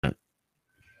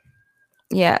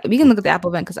Yeah, we can look at the Apple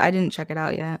event because I didn't check it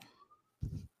out yet.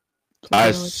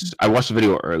 I watched the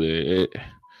video earlier.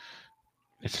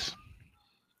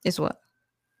 It's what?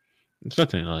 It's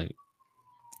nothing like.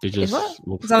 It It's just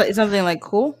what? It's something like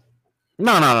cool.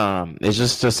 No. It's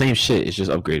just the same shit. It's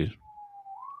just upgraded.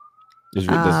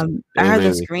 I heard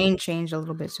the screen changed a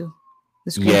little bit too.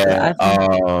 The screen for the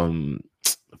iPhone.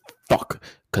 Fuck,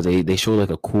 because they show like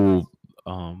a cool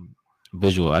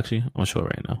visual. Actually, I'll show it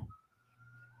right now.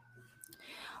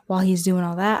 While he's doing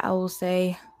all that, I will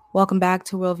say welcome back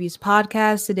to Worldviews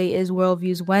Podcast. Today is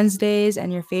Worldviews Wednesdays,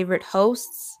 and your favorite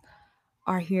hosts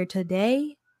are here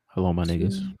today. Hello, my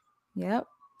niggas. Yep.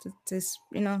 To just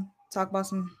talk about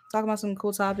some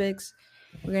cool topics.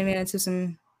 We're gonna get into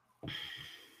some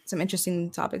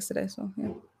interesting topics today. So yeah,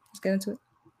 let's get into it.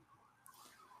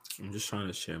 I'm just trying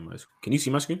to share my screen. Can you see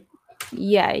my screen?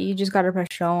 Yeah, you just gotta press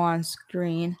show on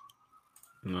screen.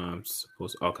 No, I'm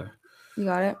supposed to. Okay. You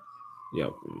got it?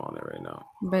 Yep, I'm on it right now.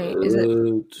 Wait, is it?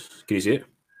 Can you see it?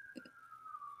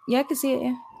 Yeah, I can see it,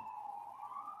 yeah.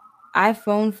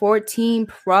 iPhone 14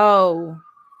 Pro.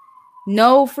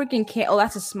 No freaking camera. Oh,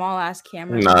 that's a small ass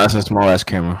camera. No, that's a small ass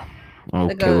camera.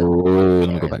 Okay, let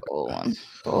me go back.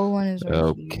 The old one is right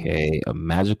okay. here. A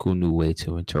magical new way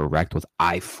to interact with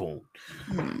iPhone.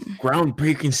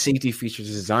 Groundbreaking safety features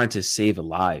designed to save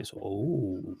lives.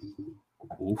 An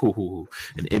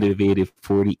innovative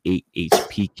 48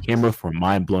 HP camera for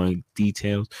mind-blowing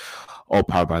details, all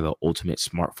powered by the ultimate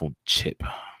smartphone chip.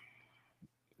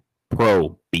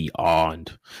 Pro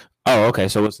Beyond. Oh, okay.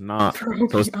 So it's not.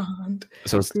 Beyond.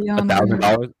 So it's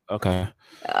 $1,000. Okay.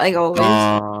 Like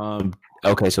always.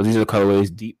 Okay. So these are the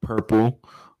colorways: deep purple,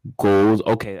 gold.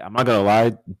 Okay. I'm not gonna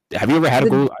lie. Have you ever had a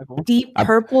gold iPhone? Deep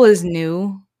purple is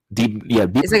new. Deep.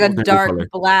 It's like a dark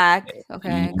black.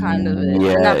 Okay, kind of.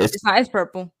 Yeah. It's not. It's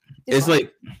purple. It's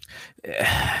like.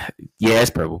 Yeah,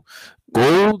 it's purple.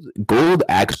 Gold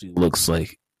actually looks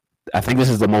like. I think this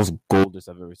is the most goldest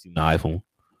I've ever seen on iPhone.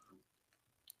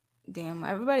 Damn,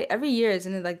 every year,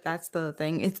 isn't it like that's the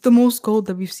thing? It's the most gold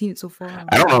that we've seen so far.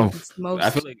 I don't know. I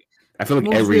feel like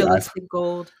most every realistic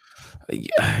gold.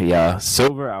 Yeah,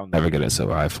 silver. I'll never get a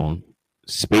silver iPhone.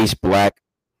 Space black.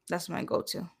 That's my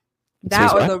go-to.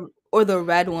 That or the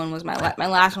red one was my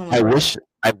last one. I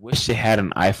wish they had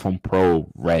an iPhone Pro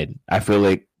red. I feel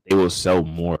like they will sell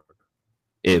more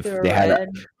if they had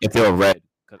if they were red.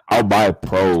 I'll buy a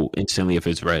Pro instantly if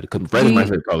it's red. Because red is my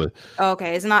favorite color.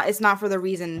 Okay, it's not for the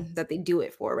reason that they do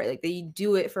it for, right? Like they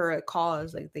do it for a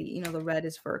cause. Like the red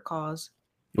is for a cause.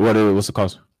 What's the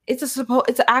cause? It's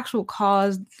an actual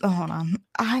cause. Oh, hold on,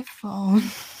 iPhone.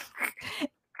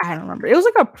 I don't remember. It was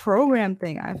like a program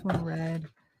thing. iPhone red.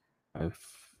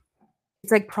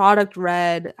 It's like product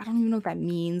red. I don't even know what that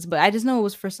means, but I just know it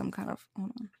was for some kind of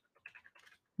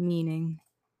meaning.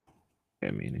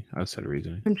 Yeah, meaning. Outside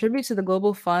reasoning. Contribute to the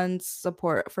global fund's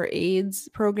support for AIDS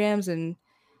programs and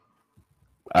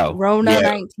Rona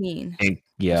 19.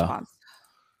 Yeah. Response.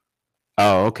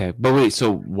 Oh, okay. But wait,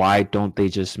 so why don't they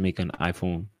just make an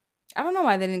iPhone? I don't know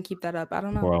why they didn't keep that up. I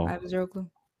don't know. Bro. I have zero clue.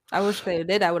 I wish they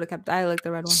did. I would have kept. I like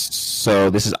the red one.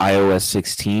 So this is iOS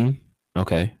 16.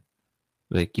 Okay.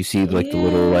 Like you see, like the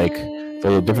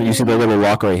little different. You see the little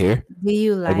lock right here. Do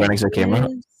you like right next to the camera?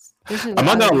 I'm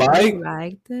not gonna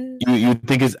lie. You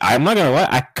think it's? I'm not gonna lie.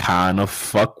 I kind of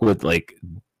fuck with like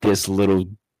this little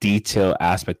detail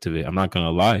aspect of it. I'm not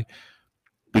gonna lie,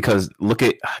 because look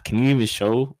at. Can you even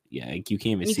show? Yeah, you can't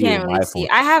even see it on my phone.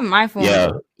 I have my phone.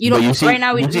 Yeah, you don't. You see, right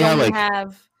now we only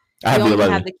have. I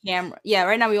have the camera. Yeah,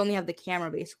 right now we only have the camera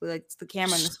basically. Like it's the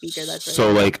camera and the speaker. That's right.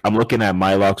 So like I'm looking at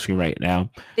my lock screen right now.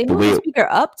 They move the speaker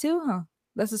up too, huh?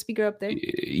 That's the speaker up there?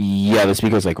 Yeah, the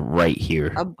speaker's like right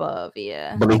here. Above,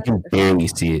 yeah. But you can barely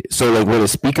see it. So like where the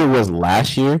speaker was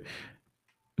last year,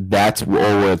 that's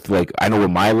with like I know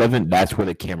with my 11, that's where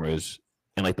the camera is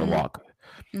and like the lock.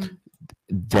 Mm-hmm.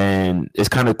 Then it's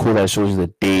kind of cool that it shows you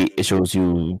the date. It shows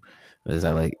you is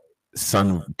that like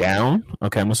sundown?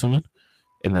 Okay, I'm assuming.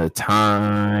 And the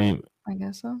time. I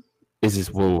guess so. Is this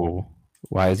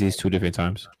why is these two different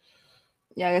times?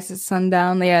 Yeah, I guess it's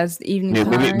sundown. Yeah, it's evening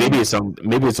time. Maybe it's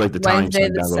like the time. Wednesday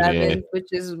the 7th, which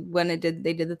is when they did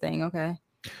the thing. Okay.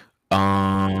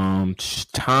 Time,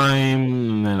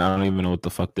 and I don't even know what the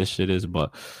fuck this shit is,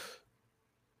 but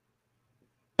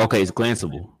okay, it's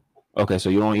glanceable. Okay, so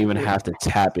you don't even have to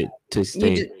tap it to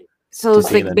stay. So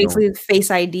it's like basically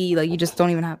Face ID. Like you just don't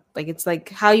even have like it's like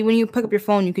how when you pick up your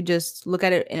phone, you could just look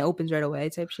at it and it opens right away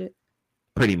type shit.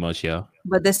 Pretty much, yeah.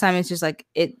 But this time it's just like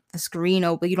the screen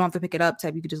open. You don't have to pick it up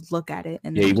type. You could just look at it.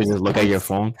 And you can just look at your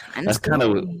phone. That's kind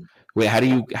of Wait, how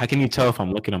can you tell if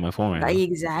I'm looking at my phone right Like now?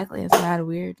 exactly, it's mad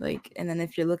weird. Like, and then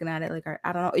if you're looking at it, like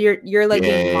I don't know, you're like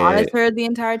being Yeah, monitored the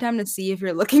entire time to see if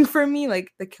you're looking for me,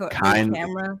 like the kind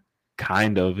camera.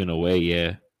 kind of in a way,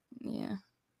 yeah. Yeah,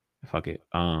 Fuck it.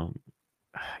 I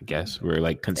guess we're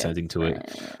like consenting to it.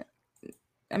 different.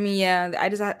 I mean, yeah, I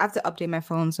have to update my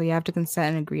phone, so you have to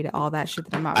consent and agree to all that shit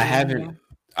that I'm not I reading. haven't. Yeah,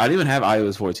 I don't even have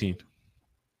iOS 14.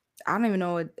 I don't even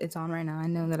know what it's on right now. I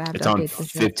know that I have to It's on update this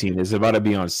shit. 15. It's about to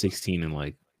be on 16 in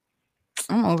like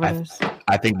I'm over I this.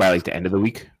 I think by like the end of the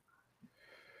week.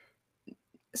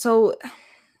 So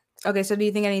okay, so do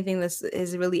you think anything this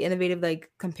is really innovative, like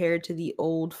compared to the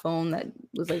old phone that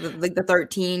was like the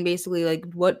 13, basically? Like,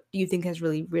 what do you think has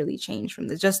really changed from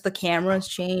this? Just the cameras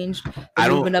changed, the I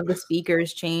don't. movement of the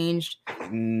speakers changed.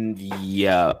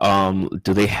 Yeah.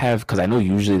 Do they have? Because I know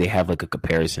usually they have like a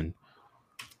comparison.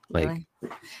 Like, Really?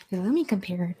 Let me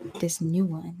compare this new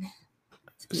one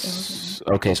to the old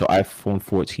one. okay, so iPhone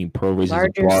 14 Pro raises the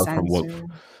Larger bar from what? sensor.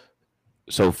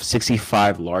 So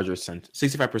 65%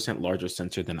 larger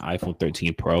sensor than iPhone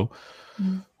 13 Pro.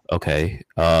 Mm. Okay.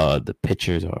 The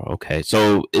pictures are okay.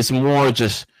 So it's more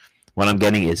just what I'm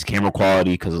getting is camera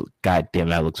quality because god damn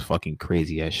that looks fucking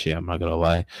crazy as shit. I'm not gonna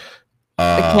lie.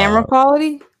 The camera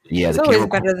quality, Yeah, it's the always camera.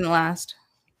 better than the last.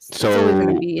 It's always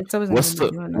gonna So be. It's always gonna be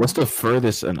doing what's that. the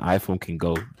furthest an iPhone can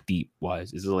go deep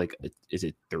wise? Is it like is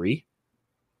it 3?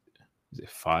 Is it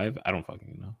 5? I don't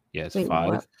fucking know. Yeah, it's Wait,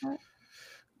 what? 5.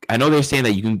 I know they're saying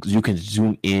that you can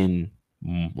zoom in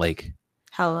like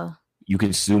Hella. you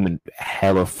can zoom in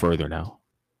hella further now.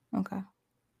 Okay.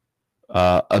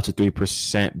 Up to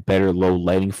 3% better low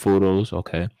lighting photos.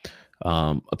 Okay.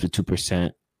 Up to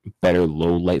 2% better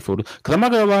low light photos. Because I'm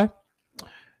not gonna lie,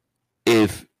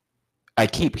 if I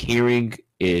keep hearing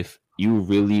if you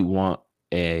really want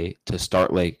to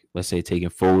start like let's say taking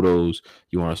photos,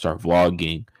 you want to start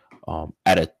vlogging,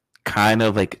 at a kind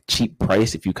of like cheap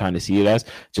price if you kind of see it as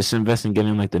just invest in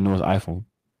getting like the newest iPhone.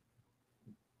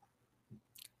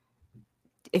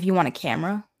 If you want a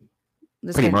camera,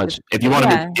 this Pretty get much. If you want to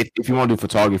do yeah. if you want to do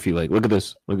photography, like look at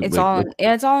this. It's Like all look.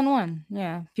 yeah, it's all in one.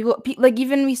 Yeah. Like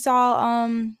even we saw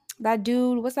that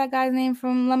dude, what's that guy's name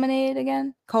from Lemonade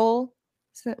again? Cole,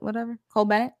 whatever. Cole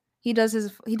Bennett. He does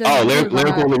his Oh, videos on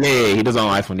lyrical. that. Yeah, he does it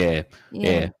on iPhone. Yeah,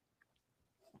 Yeah.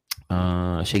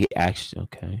 yeah. Shake it action.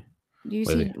 Okay. Do you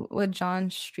see Wait. what John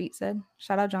Street said?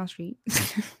 Shout out John Street.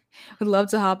 Would love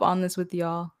to hop on this with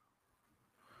y'all.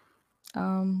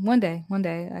 One day,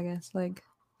 I guess. Like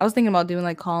I was thinking about doing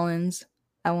like call-ins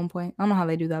at one point. I don't know how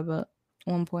they do that, but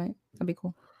at one point that'd be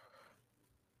cool.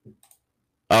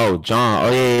 Oh, John.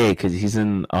 Oh yeah, because he's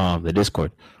in the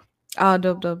Discord. Oh,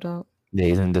 dope. Yeah,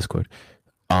 he's in Discord.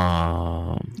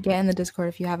 Get in the Discord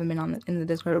if you haven't been in the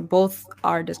Discord. Both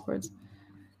are Discords.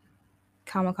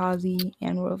 Kamikaze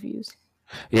and Worldviews.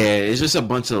 Yeah, it's just a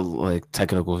bunch of like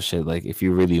technical shit. Like if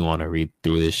you really want to read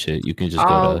through this shit, you can just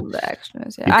go All to. the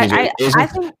extras. Yeah. You can just, it's I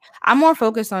just, think I'm more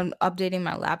focused on updating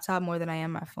my laptop more than I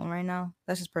am my phone right now.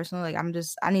 That's just personal. Like I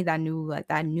need that new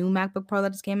MacBook Pro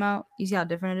that just came out. You see how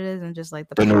different it is and just like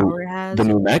the the new power it the has.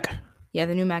 new Mac. Yeah,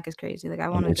 the new Mac is crazy. Like I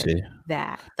Let want to me get see.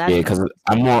 that. Yeah, That's gonna because be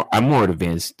I'm more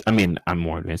advanced. I mean, I'm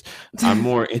more advanced. I'm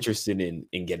more interested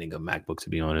in getting a MacBook to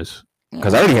be honest.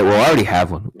 Because yeah. I already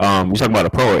have one. You talking about a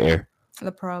Pro or Air?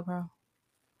 The Pro.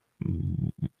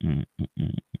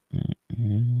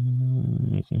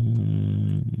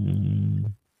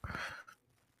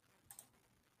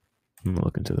 I'm gonna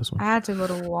look into this one. I had to go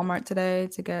to Walmart today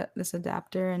to get this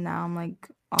adapter, and now I'm like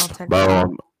all Bro,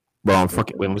 technical. I'm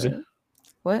fucking. Wait, what was it?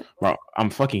 What? Bro, I'm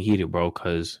fucking heated, bro,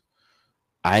 because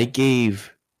I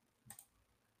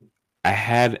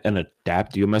had an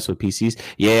adapter. You mess with PCs?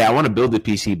 Yeah, I want to build a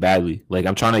PC badly. Like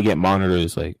I'm trying to get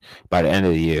monitors like by the end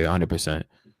of the year, 100%.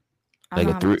 I Like don't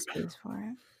a have three. the space for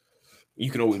it. You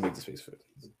can always make the space for it.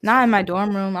 Not in my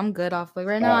dorm room. I'm good off. Like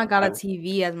right now, I got a I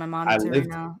TV as my I monitor right lived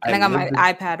now, I and I got my lived in,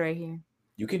 iPad right here.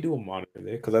 you can do a monitor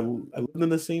there because I lived in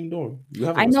the same dorm. You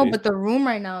have I enough know, space. but the room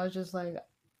right now is just like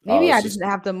Oh, maybe I it's just just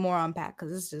have to more unpack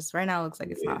because it's just right now it looks like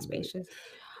it's yeah, not spacious.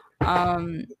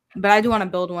 But I do want to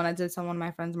build one. I did tell one of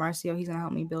my friends, Marcio, he's gonna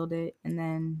help me build it, and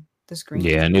then the yeah. I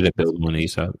screen. need to build one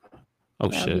ASAP. Oh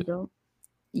That would be shit. dope.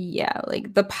 Yeah,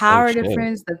 like the Oh power shit.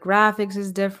 difference, the graphics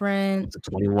is different.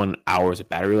 21 hours of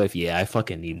battery life. Yeah, I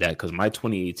fucking need that because my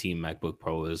 2018 MacBook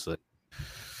Pro is like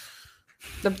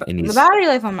The battery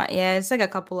life on my it's like a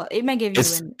couple of it might give you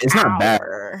an it's not bad.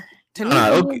 hour. To me,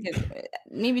 No, for okay.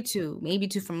 me, maybe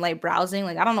two from light browsing.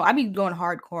 Like I don't know, I be going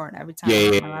hardcore and every time Yeah,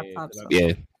 I'm yeah, on my laptop. So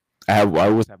yeah. I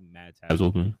always have mad tabs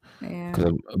open. yeah,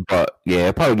 But yeah,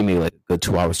 it probably give me like a good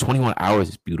 2 hours. 21 hours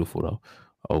is beautiful though.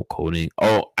 Oh, coding.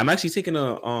 Oh, I'm actually taking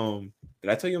a Did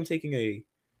I tell you I'm taking a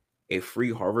a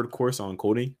free Harvard course on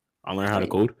coding. I learned how to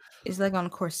Wait, code. is it like on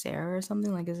Coursera or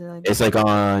something? Like, is it like? It's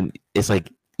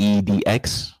like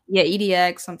EDX. Yeah,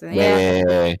 EDX something. Yeah, Yeah, yeah, that's yeah,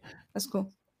 cool. yeah. That's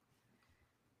cool.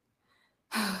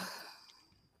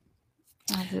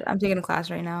 I'm taking a class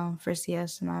right now for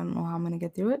CS, and I don't know how I'm gonna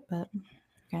get through it, but I'm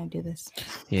gonna do this.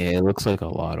 Yeah, it looks like a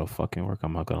lot of fucking work.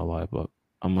 I'm not gonna lie, but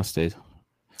I'm gonna stay. I'm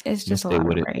It's gonna just a stay lot of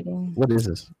with it. writing. What is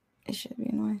this? It should be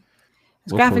annoying.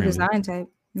 It's What graphic program is it? design type,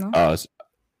 no? It's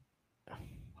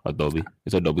Adobe.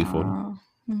 It's Adobe Photo.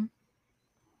 Hmm.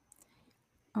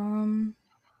 Um,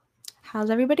 how's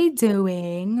everybody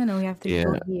doing? I know we have three Yeah,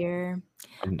 people here.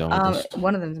 I'm done with this.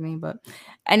 One of them's me, but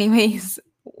anyways,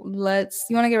 you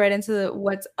want to get right into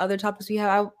what other topics we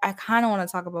have? I kind of want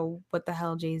to talk about what the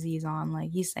hell Jay-Z's on.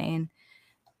 Like he's saying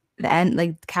the end,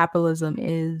 like capitalism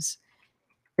is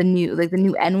the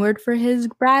new N-word for his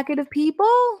bracket of people,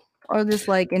 or just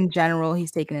like in general,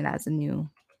 he's taking it as a new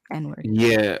N-word.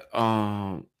 Yeah.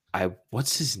 I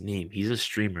what's his name? He's a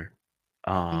streamer.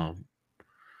 Mm. Um,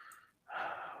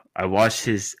 I watched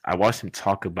him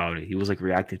talk about it. He was like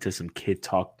reacting to some kid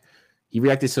talk. He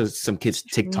reacted to some kids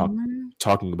TikTok Streamer?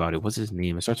 talking about it. What's his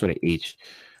name? It starts with an H.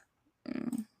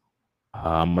 Mm.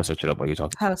 I'm gonna search it up while you're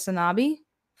talking. Hasanabi?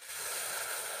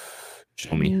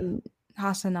 Show me.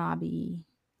 Hasanabi.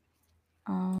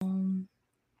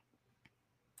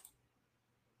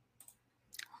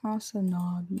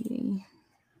 Hasanabi.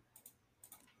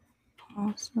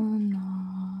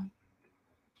 Hasanabi.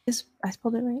 I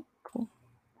spelled it right? Cool.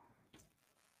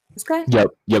 This guy?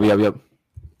 Yep.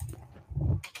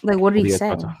 Like, what did he say?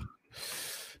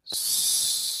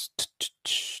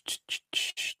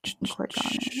 Click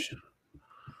on it.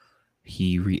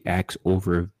 He reacts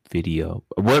over video.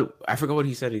 What? I forgot what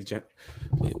he said.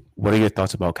 What are your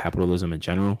thoughts about capitalism in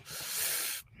general?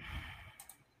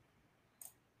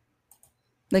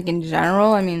 Like in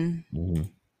general, I mean,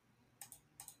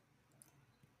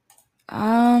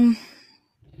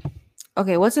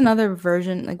 okay. What's another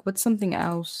version? Like, what's something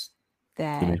else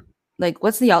that, like,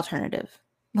 what's the alternative?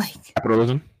 Like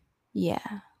capitalism. Yeah,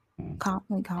 like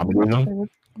Communism.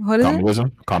 What is Communism.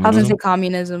 it? I was gonna say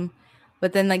communism,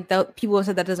 but then like people have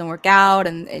said that doesn't work out,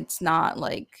 and it's not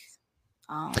like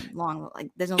long.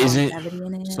 Like there's no longevity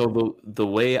in it. So the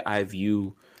way I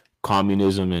view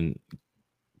communism and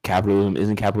capitalism,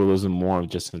 isn't capitalism more of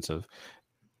just sense of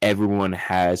everyone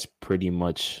has pretty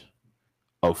much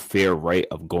a fair right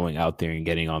of going out there and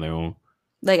getting on their own.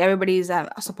 Like everybody's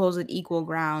at a supposed equal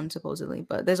ground, supposedly,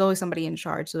 but there's always somebody in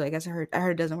charge. So I guess I heard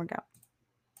it doesn't work out.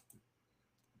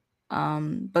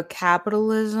 But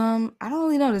capitalism, I don't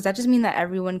really know. Does that just mean that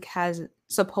everyone has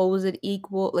supposed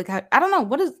equal? Like I don't know.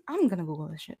 I'm gonna Google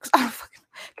this shit. I don't fucking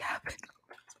capitalism.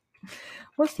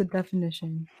 What's the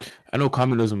definition? I know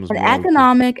communism is an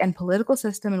economic and political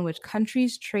system in which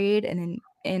countries, trade, and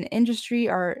industry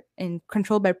are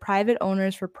controlled by private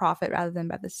owners for profit rather than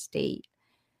by the state.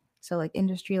 So, like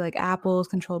industry, like Apple, is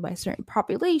controlled by a certain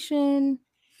population.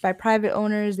 By private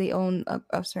owners, they own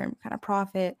a certain kind of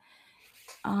profit.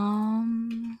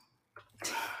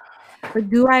 But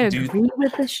do I agree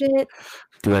with the shit?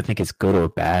 Do I think it's good or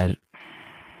bad?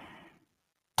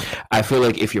 I feel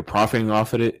like if you're profiting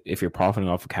off of it, if you're profiting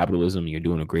off of capitalism, you're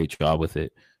doing a great job with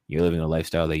it. You're living a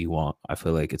lifestyle that you want. I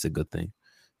feel like it's a good thing.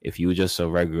 If you were just a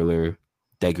regular,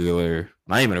 not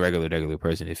even a regular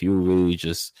person, if you were really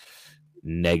just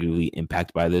negatively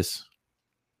impacted by this,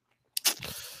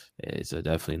 it's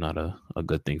definitely not a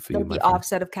good thing for you. The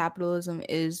offset of capitalism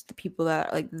is the people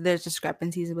that like there's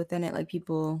discrepancies within it. Like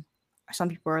some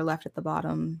people are left at the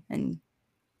bottom and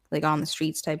like on the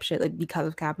streets type shit, like because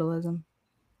of capitalism.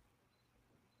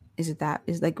 Is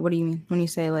like what do you mean when you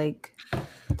say like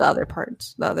the other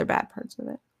bad parts of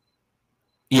it?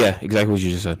 Yeah, exactly what you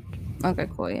just said. Okay,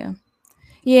 cool.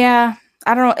 Yeah.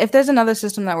 I don't know if there's another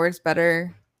system that works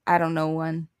better. I don't know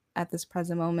one at this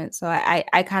present moment. So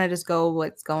I kind of just go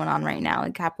what's going on right now.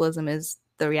 And capitalism is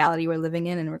the reality we're living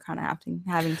in, and we're kind of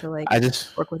having to like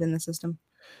work within the system.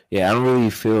 Yeah, I don't really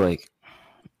feel like.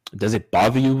 Does it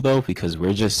bother you though? Because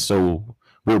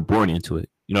we're born into it.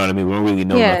 You know what I mean? We don't really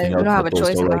know nothing else. We don't have a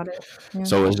choice about it. Yeah.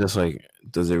 So it's just like,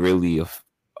 does it really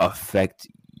affect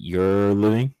your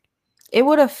living?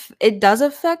 It does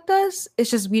affect us. It's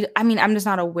just I'm just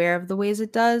not aware of the ways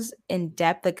it does in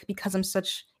depth, like because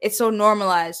it's so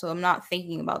normalized, so I'm not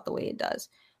thinking about the way it does.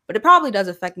 But it probably does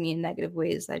affect me in negative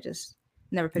ways. I just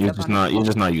never picked up on it. You're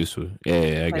just not used to it.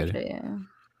 Yeah, I get it. Yeah.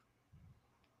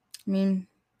 I mean,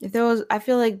 I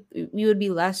feel like we would be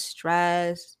less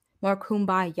stressed, more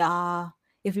kumbaya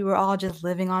if we were all just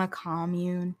living on a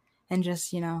commune and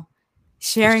just,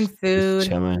 sharing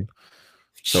food,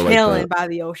 So like chilling by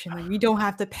the ocean. Like we don't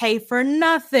have to pay for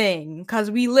nothing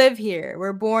because we live here.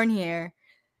 We're born here.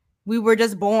 We were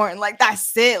just born. Like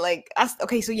that's it. Like that's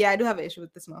okay. So yeah, I do have an issue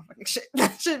with this motherfucking shit.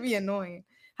 That should be annoying.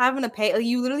 Having to pay, like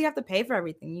you literally have to pay for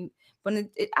everything. But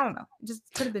I don't know. It just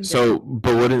could have been so, different.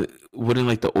 but wouldn't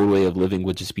like the old way of living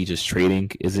would just be just trading?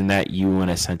 Isn't that you in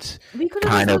a sense We could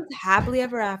have just kind of? lived happily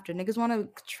ever after. Niggas want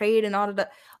to trade and all of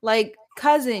that. Like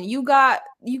cousin, you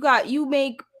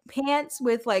make pants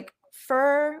with like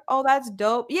fur. Oh, that's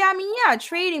dope. Yeah, I mean, yeah,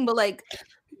 trading, but like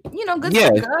goods Yeah,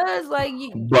 for goods. Like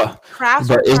but crafts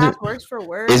for but crafts, works for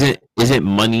work. isn't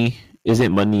money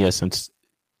a sense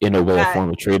in a way a That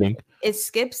form of trading? it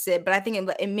skips it, but I think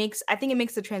it makes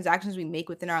the transactions we make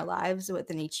within our lives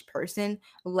within each person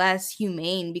less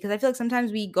humane, because I feel like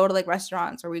sometimes we go to like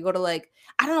restaurants or we go to like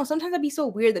I don't know, sometimes I'd be so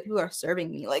weird that people are serving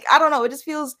me. Like I don't know, it just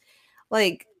feels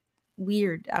like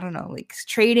weird. I don't know, like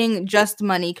trading just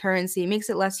money, currency makes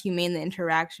it less humane, the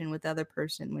interaction with the other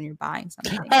person when you're buying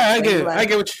something. It's I like get less, I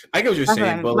get what you're that's what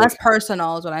saying, I'm but less like,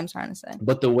 personal is what I'm trying to say.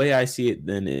 but the way I see it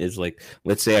then is like,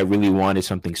 let's say I really wanted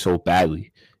something so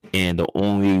badly, and the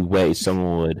only way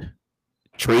someone would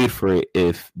trade for it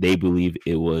if they believe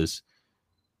it was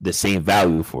the same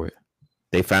value for it.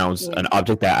 They found Yeah. an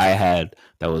object that I had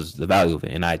that was the value of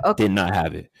it, and I Okay. did not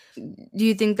have it. Do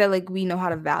you think that like we know how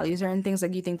to value certain things?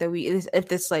 Like you think that if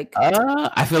this like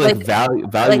I feel like like value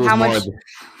is more.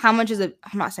 how much is it?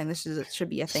 I'm not saying should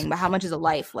be a thing, but how much is a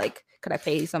life? Like could I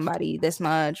pay somebody this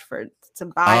much to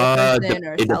buy a person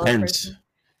or It sell a depends. person?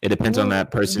 It depends on Well,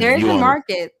 that person's there's view a on it.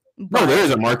 market, No, there but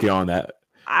is a market on that.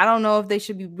 I don't know if they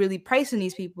should be really pricing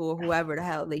these people or whoever the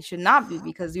hell. They should not be,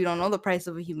 because you don't know the price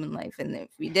of a human life. And if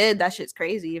we did, that shit's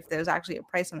crazy if there's actually a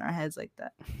price on our heads like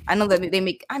that. I know that they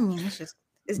make, I mean, it's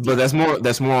But deep.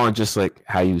 that's more on just like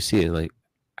how you see it. Like,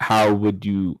 how would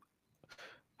you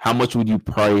how much would you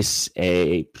price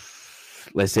a,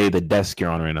 let's say, the desk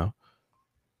you're on right now?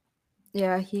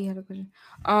 Yeah, he had a question.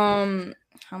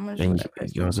 How much In would I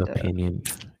price my y'all's stuff? opinion,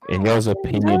 do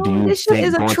No, you this shit think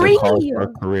is a going to college tree. for a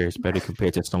career is better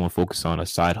compared to someone focused on a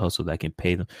side hustle that can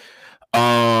pay them?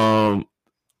 Um,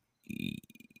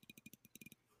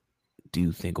 do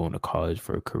you think going to college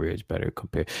for a career is better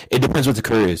compared? It depends what the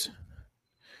career is.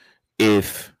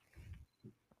 If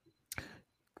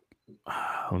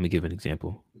let me give an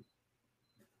example.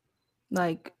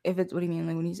 Like, if it's, what do you mean?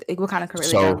 Like, when he's like, what kind of career?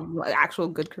 So Like actual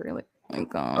good career,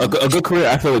 a good career,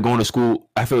 I feel like going to school.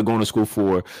 I feel like going to school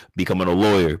for becoming a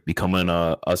lawyer, becoming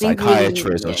a think really,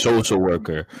 psychiatrist, a yeah. social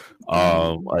worker,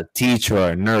 a teacher,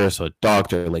 a nurse, a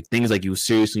doctor, like things like you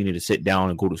seriously need to sit down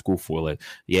and go to school for. Like,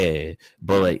 yeah,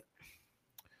 but like,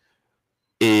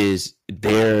 is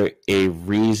there a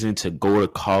reason to go to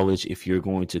college if you're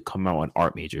going to come out an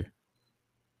art major?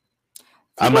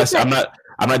 I'm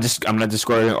not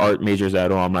discarding art majors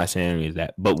at all. I'm not saying any of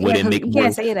that. But would Yeah, it because make you more?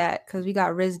 can't say that because we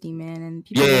got RISD, man, and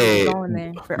people really be Yeah, going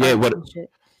there for yeah. arts What? and shit.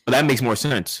 But that makes more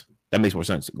sense. That makes more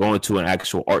sense. Going to an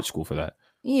actual art school for that.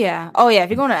 Yeah. Oh, yeah. If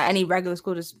you're going to any regular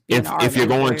school, just be an art If you're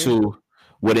going major. to,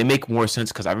 would it make more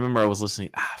sense? Because I remember I was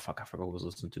listening. I forgot what I was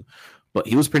listening to, but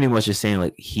he was pretty much just saying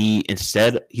like he's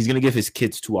gonna give his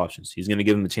kids two options. He's gonna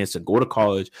give them the chance to go to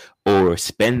college or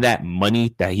spend that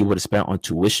money that he would have spent on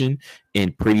tuition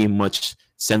and pretty much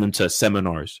send them to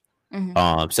seminars,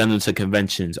 send them to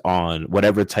conventions on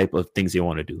whatever type of things they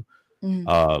want to do.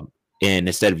 And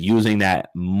instead of using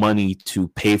that money to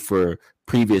pay for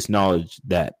previous knowledge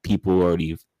that people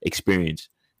already experienced,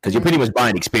 because you're pretty much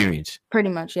buying experience. Pretty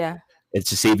much, yeah. It's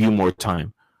to save you more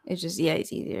time. It's just, yeah,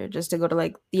 it's easier just to go to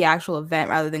like the actual event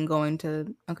rather than going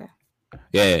to, okay.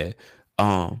 Yeah.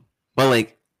 But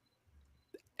like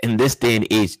in this day and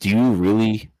age, do you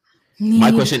really? My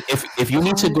question: if you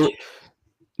need to go,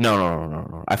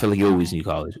 no. I feel like you always need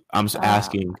college. I'm just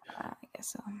asking. I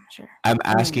guess so. Sure. I'm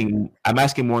asking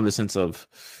more in the sense of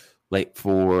like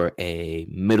for a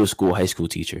middle school, high school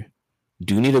teacher,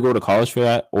 do you need to go to college for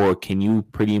that, or can you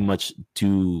pretty much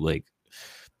do like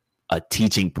a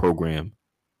teaching program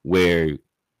where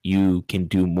you can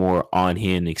do more on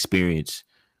hand experience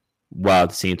while at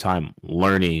the same time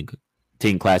learning,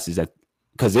 taking classes that,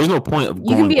 because there's no point of You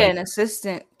can going be like an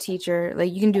assistant teacher.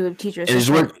 Like you can do a teacher and just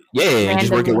assistant. work, and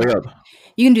just work your way up.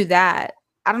 You can do that.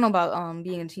 I don't know about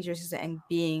being a teacher assistant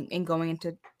and going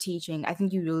into teaching. I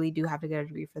think you really do have to get a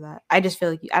degree for that. I just feel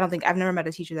like I don't think I've never met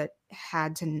a teacher that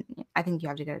had to. I think you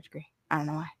have to get a degree. I don't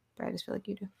know why, but I just feel like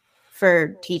you do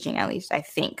for teaching, at least. I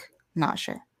think. Not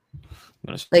sure.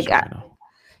 Like,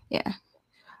 yeah.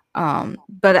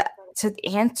 But to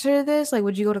answer this, like,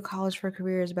 would you go to college for a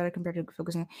career is better compared to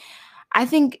focusing? I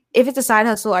think if it's a side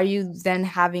hustle, are you then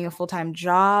having a full-time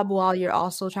job while you're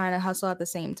also trying to hustle at the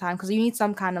same time? Because you need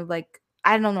some kind of like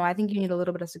I don't know. I think you need a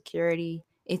little bit of security.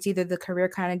 It's either the career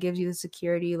kind of gives you the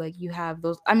security, like you have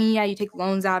those. I mean, yeah, you take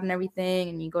loans out and everything,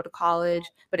 and you go to college,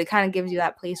 but it kind of gives you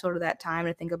that placeholder, that time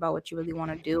to think about what you really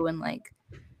want to do, and like,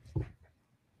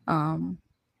 um,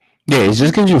 Yeah, it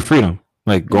just gives you freedom.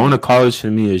 Like going yeah, to college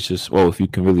for me is just, well, if you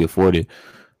can really afford it,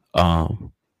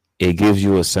 um, it gives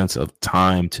you a sense of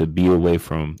time to be away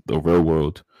from the real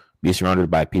world, be surrounded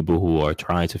by people who are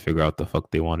trying to figure out the fuck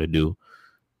they want to do,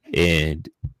 and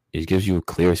it gives you a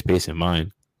clear space in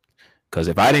mind. Because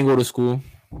if I didn't go to school,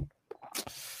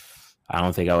 I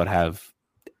don't think I would have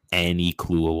any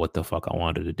clue of what the fuck I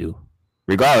wanted to do,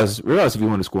 regardless if you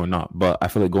went to school or not. But I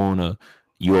feel like going to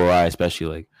UOI, especially,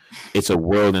 like it's a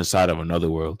world inside of another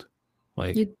world.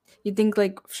 Like, you think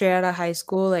like straight out of high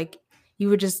school, like you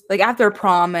were just like after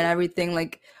prom and everything,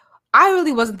 like I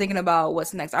really wasn't thinking about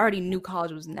what's next. I already knew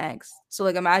college was next. So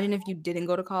like imagine if you didn't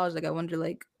go to college, like I wonder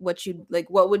like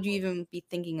what would you even be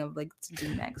thinking of like to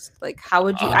do next? Like how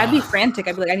would you I'd be frantic.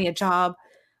 I'd be like, I need a job.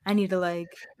 I need to like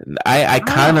I I don't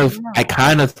kind of I know.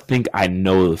 kind of think I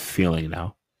know the feeling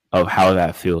now of how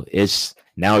that feel. It's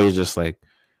now you're just like,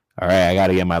 all right, I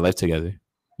gotta get my life together.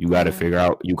 You gotta Yeah. figure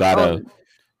out. Oh,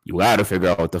 You gotta figure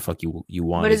out what the fuck you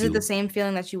want but to is it the do. same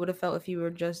feeling that you would have felt if you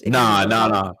didn't Nah, go to nah,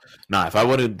 college? nah, nah. If I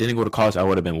would have didn't go to college, I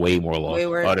would have been way more Way lost.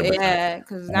 worse. 100%. Yeah,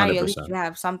 because now you hundred at least percent. you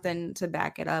have something to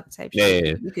back it up type Yeah, shit.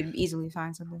 yeah, yeah. You could easily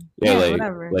find something. Yeah, Yeah,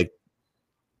 whatever. like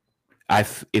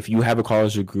if you have a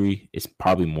college degree, it's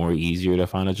probably more easier to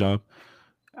find a job.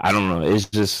 I don't know. It's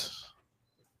just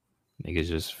niggas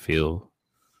just feel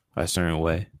a certain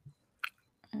way.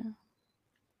 Yeah.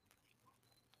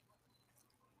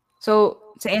 So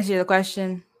to answer the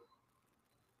question,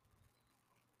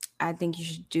 I think you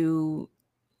should do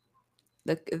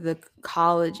the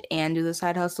college and do the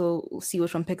side hustle. See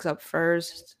which one picks up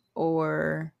first,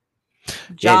 or Yeah,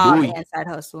 job dude. and side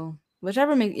hustle,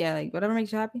 whichever makes like whatever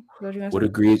makes you happy. Is that what you're gonna Would say?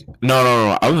 agree. No, no,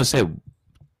 no. I was gonna say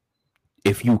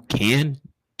if you can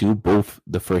do both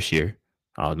the first year.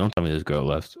 Oh, don't tell me this girl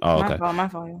left. Oh, My okay. fault. My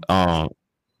fault. Yeah. Um,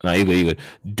 no, you good. You good.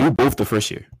 Do both the first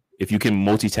year. If you can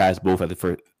multitask both at the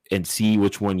first and see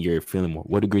which one you're feeling more.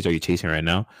 What degrees are you chasing right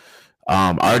now?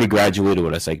 I already graduated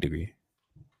with a psych degree.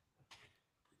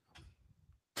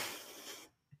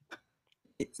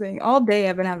 Saying all day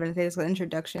I've been having to say this.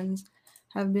 Introductions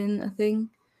have been a thing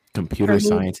for Computer me.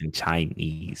 science and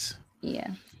Chinese.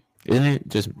 Yeah. Isn't it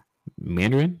just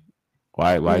Mandarin?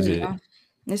 Why? Why is it? No,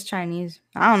 it's Chinese.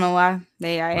 I don't know why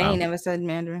I Wow. ain't never said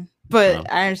Mandarin, but Wow.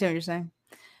 I understand what you're saying.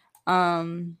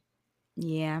 Um,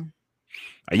 yeah,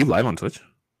 Are you live on Twitch?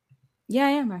 yeah,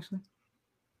 I am actually.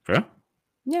 For real?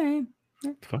 Yeah, I am.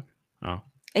 Yeah. Fuck. Oh.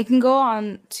 It can go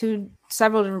on to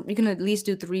several. You can at least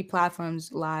do 3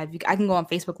 platforms live. I can go on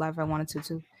Facebook Live if I wanted to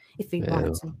too, if we wanted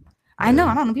Ew. to. I know.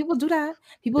 I don't know. People do that.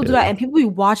 People do that, Ew. and people be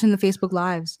watching the Facebook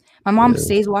lives. My mom Ew.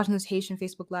 stays watching this Haitian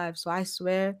Facebook Live, so I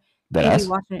swear That people be ass?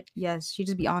 watching it. Yes, she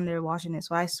just be on there watching it.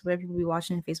 So I swear people be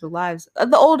watching Facebook Lives.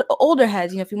 The older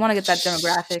heads, if you want to get that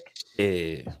demographic.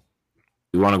 Yeah.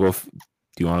 You want to go?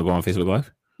 Do you want to go on Facebook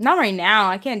Live? Not right now.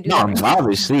 I can't do No, that. I'm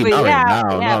obviously But not right yeah,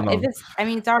 now. yeah. No, no. If it's, I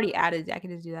mean, it's already added. I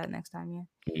can just do that next time.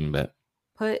 Yeah. Bet.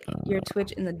 Put your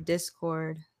Twitch in the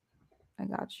Discord. I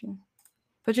got you.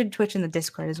 Put your Twitch in the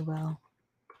Discord as well.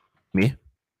 Me?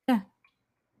 Yeah.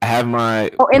 I have my.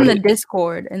 In the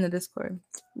Discord. In the Discord.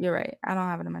 You're right. I don't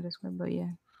have it in my Discord, but yeah.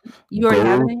 You already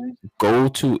have it in yours? Go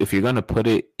to, if you're gonna put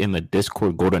it in the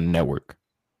Discord, go to network.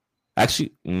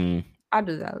 Actually, I'll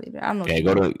do that later. I don't know. okay,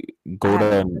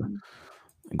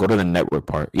 go to the network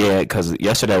part. Yeah, because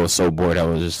yesterday I was so bored. I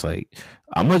was just like,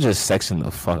 I'm gonna just sexing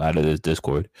the fuck out of this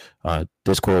Discord.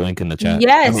 Discord link in the chat.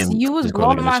 Yes, you was Discord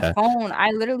link blowing in the my chat. phone.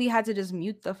 I literally had to just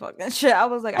mute the fucking shit. I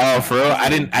was like, oh, for real? I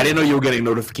didn't know you were getting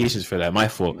notifications for that. My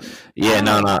fault. Yeah,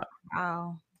 no.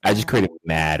 Wow. I just created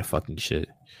mad fucking shit.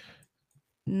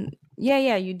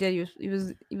 Yeah, you did. He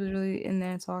was really in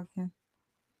there talking.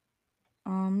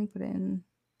 Let me put it in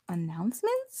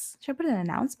announcements. Should I put it in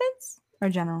announcements or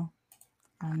general?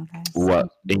 I don't know, guys. What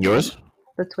in yours?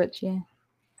 The Twitch, yeah.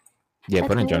 Yeah,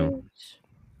 put in general.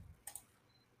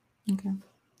 Okay.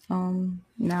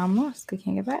 Now I'm lost. I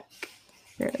can't get back.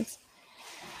 Here it is.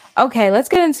 Okay, let's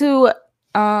get into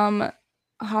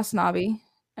Hasnabi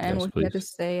and what he had to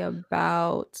say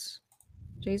about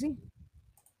Jay-Z.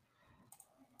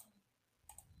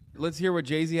 Let's hear what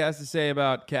Jay-Z has to say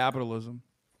about capitalism.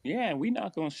 Yeah, we're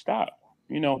not gonna stop.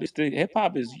 This the hip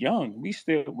hop is young. We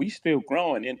still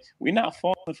growing, and we're not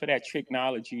falling for that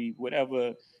technology,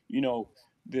 whatever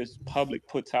this public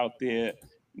puts out there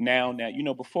now. That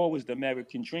before was the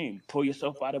American dream. Pull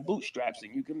yourself out of bootstraps,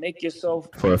 and you can make yourself.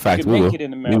 For a fact, you can make it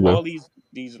in America. All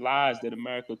these lies that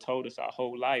America told us our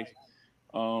whole life.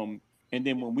 And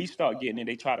then when we start getting it,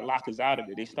 they try to lock us out of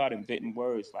it. They start inventing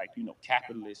words like,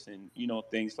 capitalist and,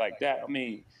 things like that. I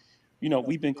mean,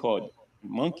 we've been called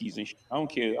monkeys and shit. I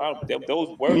don't care.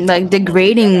 Those words that Like come up with, y'all got to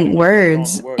degrading come up with stronger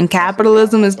words. words. And When I say y'all, I'm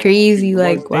capitalism not is talking about you. crazy. The words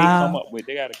Like, they come wow. up with,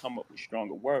 they got to come up with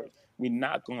stronger words. We're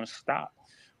not going to stop.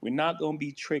 We're not going to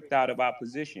be tricked out of our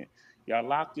position. Y'all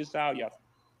lock this out. Y'all.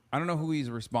 I don't know who he's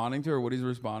responding to or what he's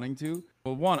responding to.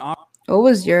 Well, one, What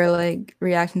was your like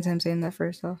reaction to him saying that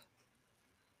first off?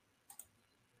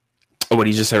 Oh, what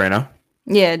he just said right now?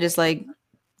 Yeah, just like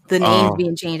the names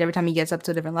being changed every time he gets up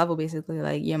to a different level, basically.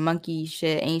 Like your monkey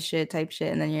shit, ain't shit type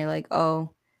shit. And then you're like,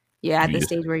 oh, you're at the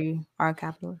stage where you are a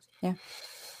capitalist. Yeah.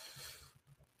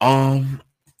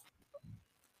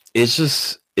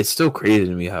 It's still crazy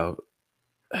to me how,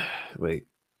 like,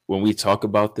 when we talk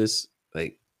about this,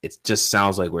 like, it just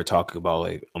sounds like we're talking about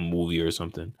like a movie or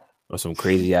something or some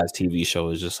crazy ass TV show.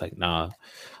 It's just like, nah,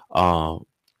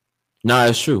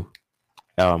 it's true.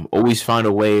 Always find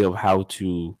a way of how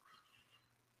to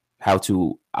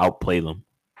outplay them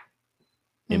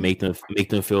and make them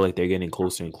feel like they're getting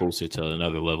closer and closer to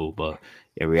another level. But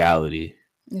in reality,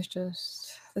 it's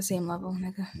just the same level,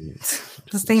 nigga.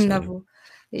 The same level.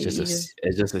 It's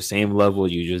just the same level.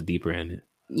 You just deeper in it.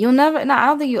 You'll never. No, I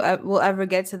don't think you will ever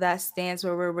get to that stance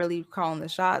where we're really calling the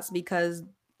shots, because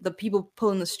the people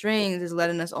pulling the strings is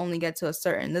letting us only get to a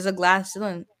certain. There's a glass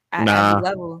ceiling at every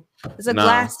level. There's a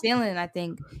glass ceiling. I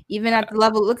think even at the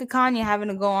level. Look at Kanye having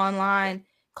to go online,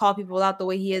 call people out the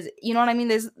way he is. You know what I mean?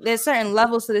 There's certain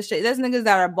levels to this shit. There's niggas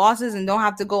that are bosses and don't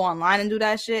have to go online and do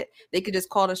that shit. They could just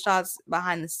call the shots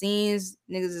behind the scenes.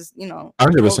 Niggas is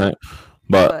 100%.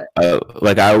 But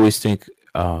like I always think,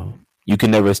 you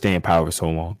can never stay in power so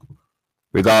long,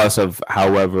 regardless of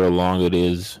however long it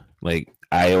is. Like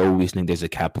I always think there's a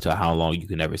cap to how long you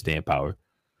can never stay in power,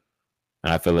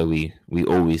 and I feel like we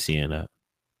always seeing that.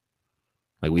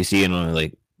 Like we see it on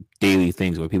like daily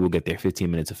things where people get their 15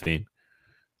 minutes of fame.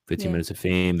 15 minutes of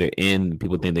fame, they're in.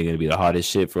 People think they're gonna be the hottest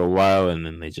shit for a while, and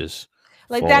then they just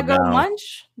like that girl down.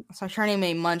 Munch. Sorry, her name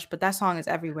ain't Munch, but that song is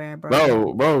everywhere,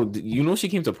 bro. Bro, you know she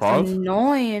came to Prov?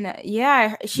 Annoying.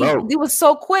 Yeah, it was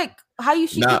so quick. How you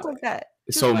she quick like that?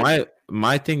 So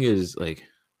my thing is like,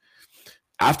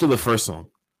 after the first song,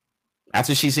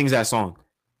 after she sings that song,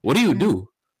 what do you do?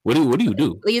 What do you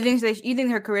do? You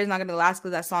think her career is not gonna last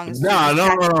because that song is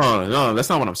no, that's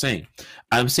not what I'm saying.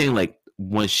 I'm saying like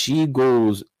when she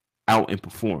goes out and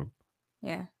perform,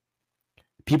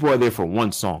 people are there for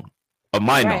one song. Of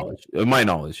my knowledge,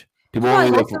 people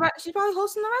she's probably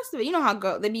hosting the rest of it. You know how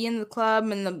they be in the club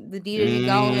and the DJ be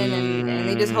going and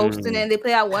they just hosting it and they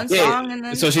play out one song and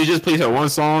then so she just plays her one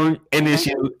song and then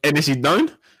she's done.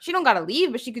 She don't gotta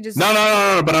leave, but she could just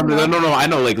no. But I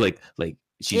know like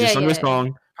she just sung her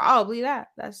song. Probably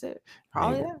that's it.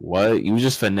 Probably that. What you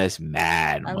just finesse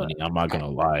mad money? I'm not gonna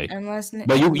lie.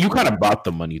 But you kind of brought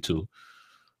the money too.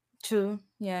 True.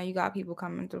 Yeah, you got people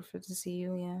coming through to see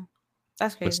you. Yeah,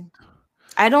 that's crazy.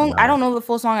 I don't know the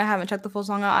full song. I haven't checked the full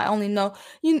song out. I only know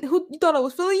you thought I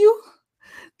was feeling you.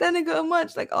 That nigga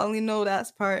much. Like I only know that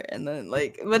part, and then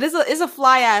like, but it's a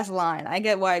fly ass line. I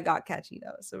get why it got catchy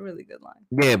though. It's a really good line.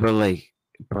 Yeah, but like,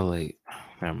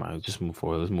 never mind. Just move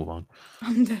forward. Let's move on.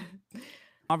 I'm dead.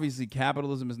 Obviously,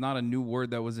 capitalism is not a new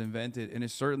word that was invented, and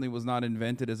it certainly was not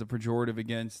invented as a pejorative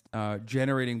against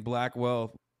generating black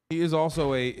wealth. He is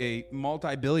also a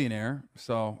multi-billionaire,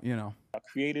 so I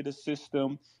created a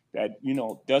system that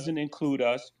doesn't include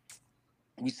us.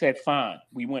 We said fine.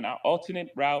 We went our alternate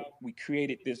route. We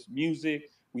created this music.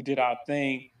 We did our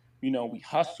thing. We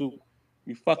hustled.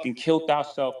 We fucking killed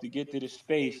ourselves to get to this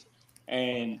space.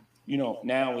 And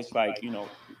now it's like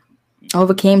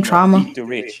overcame trauma. Beat the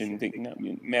rich and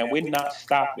man, we're not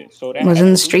stopping. So that was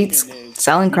in the streets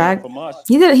selling crack. From us.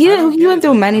 He went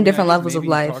through many different levels of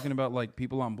life. Talking about like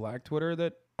people on Black Twitter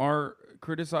that are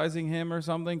criticizing him or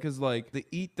something, because like the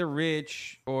eat the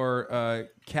rich or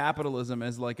capitalism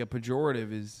as like a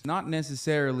pejorative is not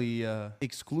necessarily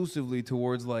exclusively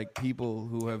towards like people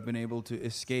who have been able to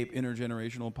escape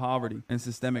intergenerational poverty and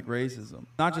systemic racism.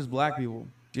 Not just black people.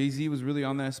 Jay-Z was really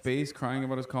on that space crying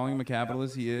about us calling him a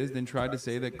capitalist. He is. Then tried to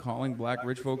say that calling black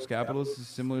rich folks capitalists is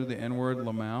similar to the N-word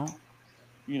Lamau.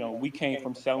 We came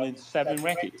from selling 7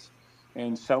 records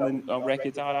and selling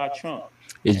records out our trunk.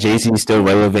 Is Jay-Z still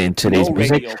relevant in today's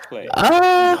music?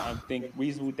 I think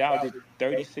Reasonable Doubt did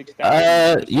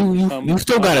 36,000. You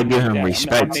still gotta give him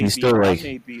respect. He's still like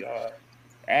to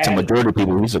majority of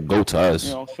people. He's a go to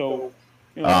us.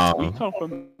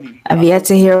 I've yet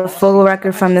to hear a full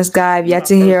record from this guy. I've yet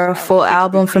to hear a full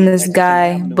album from this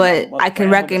guy, but I can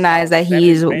recognize that he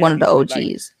is one of the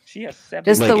OGs.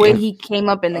 Just the way he came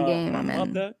up in the game,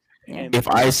 man. And If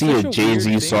I see a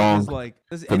Jay-Z song, like,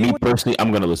 for me personally,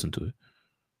 I'm gonna listen to it.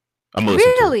 I'm gonna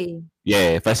listen to it. Really? Yeah,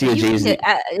 if I see a Jay-Z,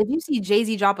 If you see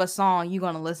Jay-Z drop a song, you're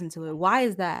gonna listen to it. Why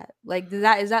is that? Like, is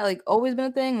that like always been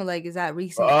a thing, or like is that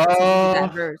recent?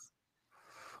 That verse.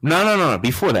 No.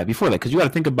 Before that, because you got to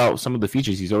think about some of the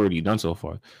features he's already done so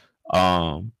far.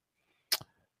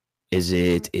 Is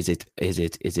it?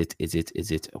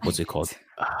 What's it called?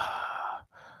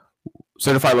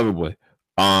 Certified Lover Boy.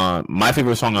 My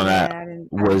favorite song on that I don't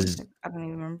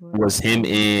even remember. Was him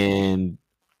in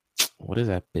what is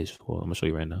that bitch called? I'm gonna show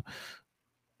you right now.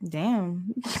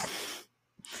 Damn.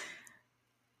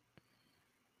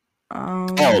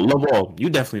 Love All.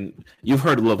 You've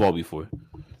heard Love All before.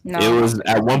 No, it was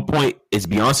at one point. Is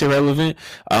Beyonce relevant?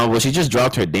 Well, she just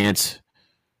dropped her dance.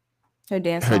 Her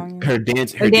dance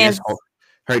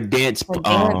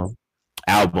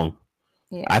album.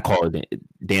 Yeah. I call it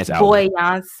dance album.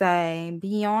 Beyonce.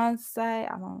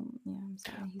 I don't. Yeah, I'm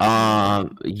sorry.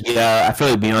 Yeah, I feel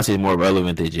like Beyonce is more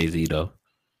relevant than Jay-Z though.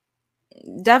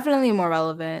 Definitely more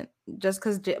relevant. Just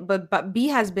because, but B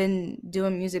has been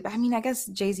doing music. I mean, I guess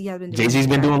Jay-Z has been. Jay-Z's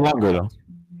been doing longer though.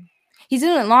 He's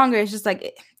doing it longer. It's just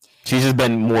like she's just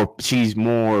been more. She's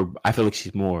more. I feel like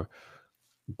she's more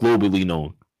globally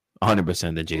known,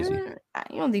 100% than Jay-Z. You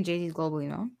don't think Jay-Z's globally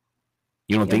known?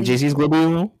 You don't think Jay-Z's globally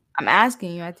known? I'm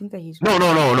asking you. I think that he's.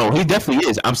 No. He definitely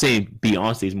is. I'm saying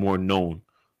Beyonce's more known,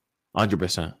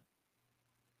 100%.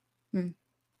 You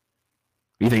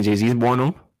think Jay-Z's more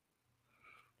known?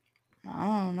 I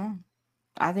don't know.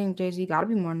 I think Jay-Z gotta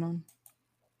be more known.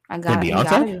 He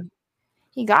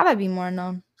gotta be more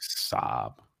known.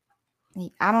 Stop.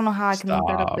 I don't know how I can make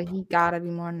that up, but he gotta be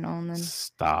more known than.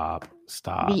 Stop.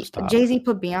 Jay-Z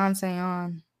put Beyonce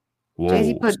on. Whoa.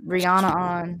 Jay-Z put Rihanna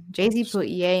on. Jay-Z put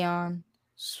Ye on.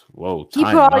 Whoa. He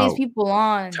put all these people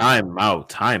on. Time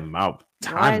out.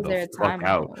 Why is there a time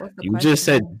out? You just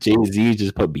said Jay-Z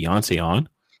just put Beyonce on.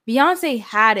 Beyonce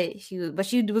had it. She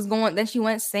was going. Then she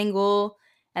went single,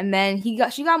 and then she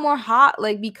got more hot,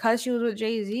 like because she was with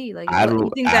Jay-Z. Like,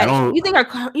 you think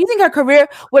her career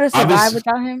would have survived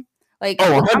without him? Like,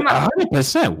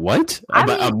 100%. What?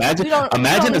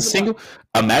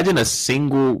 Imagine a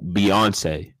single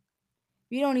Beyonce.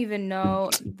 We don't even know.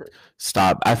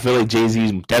 Stop. I feel like Jay-Z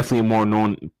is definitely more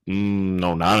known.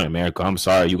 No, not in America. I'm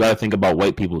sorry. You got to think about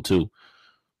white people too.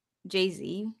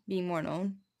 Jay-Z being more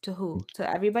known to who? To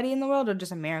everybody in the world, or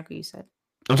just America? You said.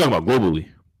 I'm talking about globally.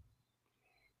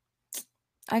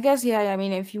 I guess, yeah. I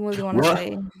mean, if you really want to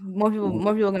say, more people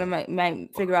are gonna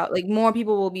might figure out. Like, more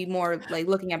people will be more like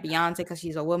looking at Beyonce because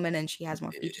she's a woman and she has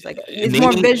more features. Like, it's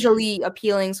more visually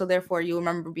appealing, so therefore you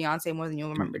remember Beyonce more than you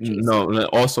remember Jay-Z. No,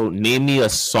 also name me a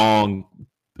song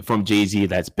from Jay-Z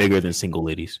that's bigger than Single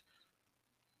Ladies.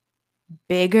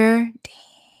 Bigger.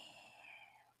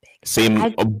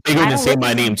 Bigger than Say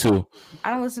My Name too.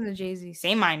 I don't listen to Jay-Z.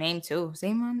 Say My Name too.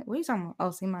 Say My. What are you talking about?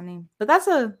 Oh, Say My Name. But that's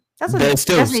still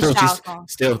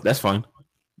that's fine.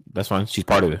 That's fine. She's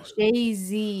part of it.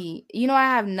 Jay-Z. You know, I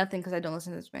have nothing because I don't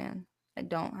listen to this man. I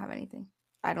don't have anything.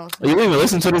 I don't. You don't even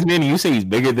listen to this man and you say he's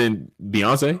bigger than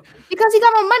Beyonce? Because he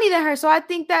got more money than her. So I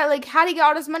think that, like, how do he get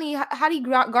all this money? How do he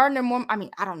garner more? I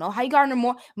mean, I don't know. How you garner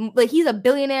more? Like, he's a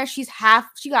billionaire. She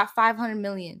got 500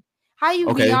 million. How you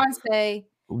Beyonce?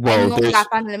 Well, you only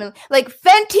got 500 million. Like,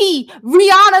 Fenty,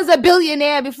 Rihanna's a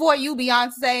billionaire before you,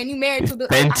 Beyonce, and you married to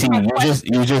Fenty.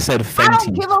 You just said Fenty. I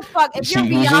don't give a fuck if you're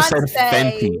Beyonce. Just said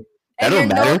Fenty. And you're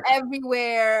known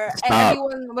everywhere. Stop. And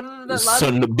everyone loves so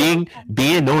you. being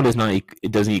known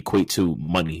doesn't equate to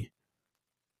money.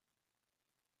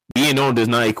 Being known does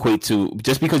not equate to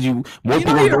just because people know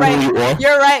who you are.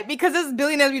 You're right, because there's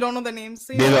billionaires we don't know the names.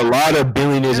 So there's a lot of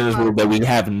billionaires in this world that we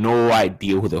have no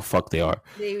idea who the fuck they are.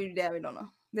 We don't know.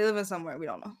 They live in somewhere we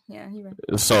don't know. Yeah, you're right.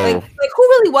 So, like who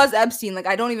really was Epstein? Like,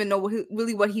 I don't even know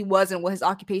what he was and what his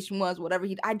occupation was. Whatever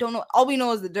I don't know. All we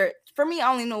know is the dirt. For me,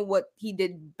 I only know what he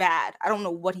did bad. I don't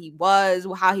know what he was,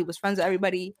 how he was friends with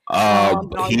everybody.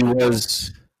 He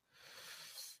was.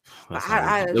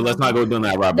 Let's not go down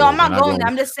that rabbit. No, I'm not going there.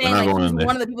 I'm just saying, like, he's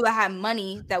one of the people that had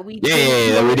money that we.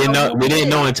 Yeah. We didn't know. We didn't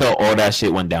know until all that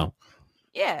shit went down.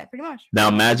 Yeah, pretty much. Now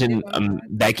imagine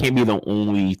that can't be the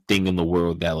only thing in the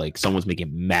world that, like, someone's making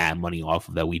mad money off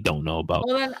of that we don't know about.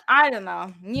 Well, then I don't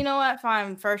know. You know what?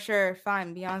 Fine, for sure.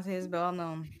 Fine. Beyonce is well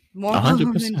known. More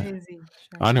 100%. than Jay-Z.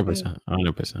 100%.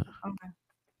 100%. Okay.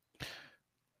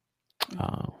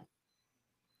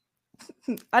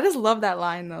 I just love that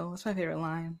line though. It's my favorite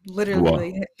line.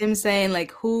 Literally, like, him saying like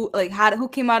who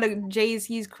came out of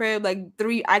Jay-Z's crib, like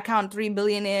I count 3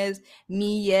 billionaires,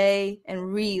 me, Ye,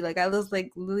 and Ree. Like, I just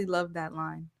like really love that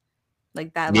line.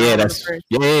 Like that line. Yeah,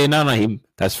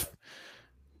 that's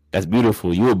That's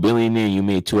beautiful. You a billionaire. You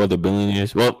made 2 other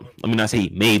billionaires. Well, let me not say he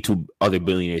made 2 other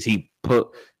billionaires. He put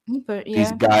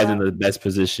these guys in the best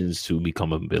positions to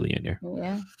become a billionaire.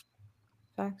 Yeah,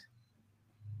 facts.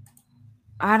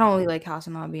 I don't really like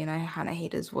Hasanabi, and I kind of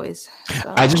hate his voice.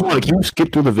 So. I just want to, can you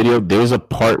skip through the video? There's a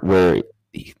part where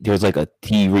there's like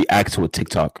he reacts to a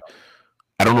TikTok.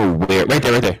 I don't know where. Right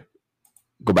there.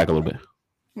 Go back a little bit.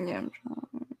 Yeah.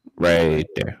 Right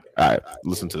there. All right,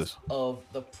 listen to this. Of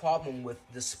the problem with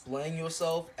displaying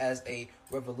yourself as a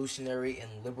revolutionary and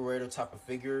liberator type of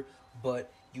figure,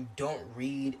 but you don't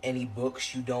read any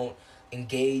books, you don't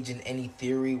engage in any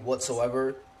theory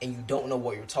whatsoever, and you don't know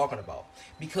what you're talking about.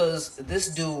 Because this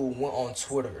dude went on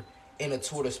Twitter, in a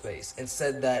Twitter space, and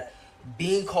said that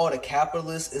being called a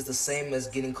capitalist is the same as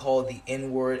getting called the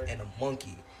N-word and a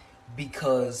monkey.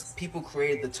 Because people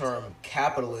created the term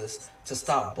capitalist to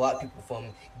stop black people from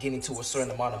getting to a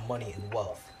certain amount of money and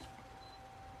wealth.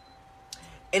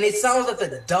 And it sounds like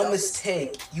the dumbest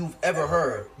take you've ever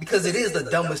heard, because it is the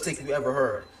dumbest take you've ever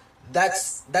heard.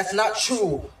 That's not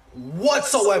true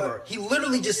whatsoever. He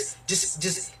literally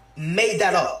just made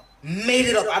that up. Made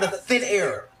it up out of thin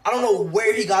air. I don't know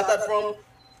where he got that from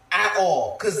at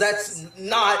all, because that's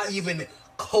not even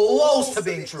close to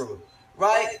being true.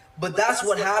 Right? But that's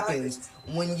what happens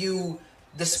when you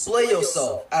display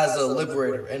yourself as a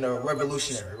liberator and a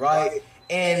revolutionary, right?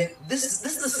 And this is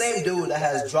the same dude that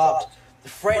has dropped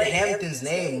Fred Hampton's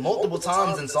name multiple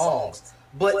times in songs.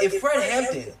 But if Fred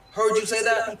Hampton heard you say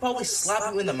that, he'd probably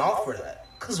slap you in the mouth for that.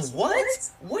 Cause what?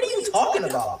 What are you talking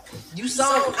about? You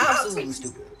sound absolutely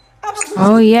stupid. Absolutely.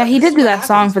 Oh yeah, he did do that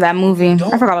song for that movie. I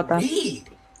forgot about that. Read.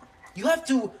 You have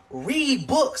to read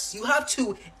books. You have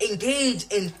to engage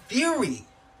in theory.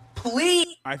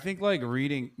 Please. I think like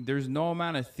reading, there's no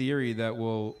amount of theory that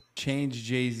will change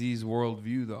Jay-Z's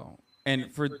worldview though. And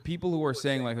for people who are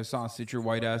saying like, Hassan, sit your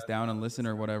white ass down and listen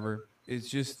or whatever, it's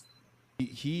just,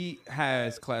 he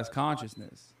has class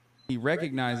consciousness. He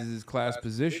recognizes his class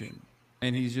position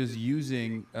and he's just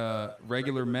using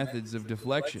regular methods of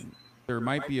deflection. There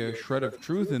might be a shred of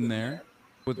truth in there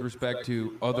with respect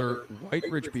to other white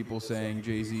rich people saying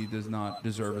Jay-Z does not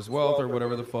deserve his wealth or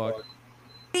whatever the fuck.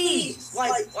 Please,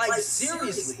 like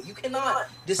seriously, you cannot.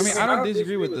 I mean, I don't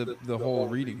disagree with the whole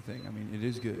reading thing. I mean, it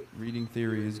is good. Reading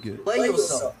theory is good. Play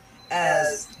yourself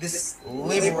as this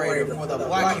liberator for the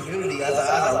black community, as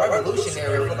a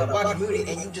revolutionary for the black community,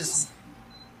 and you just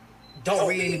don't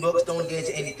read any books, don't engage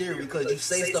in any theory, because you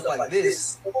say stuff like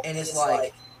this, and it's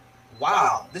like,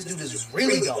 wow, this dude is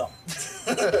really dumb,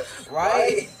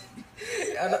 right?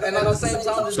 And at the same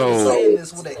time, just saying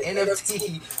this with an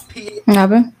NFT.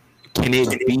 Can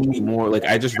it be more like,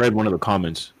 I just read one of the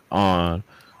comments on,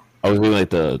 I was reading like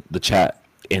the chat,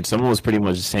 and someone was pretty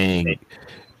much saying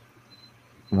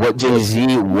what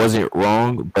Jay-Z wasn't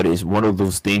wrong, but it's one of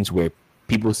those things where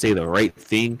people say the right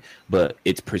thing, but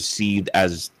it's perceived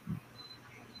as,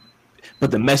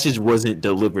 but the message wasn't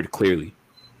delivered clearly.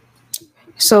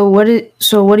 So what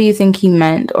do you think he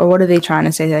meant, or what are they trying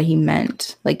to say that he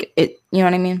meant? Like it, you know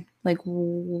what I mean? Like.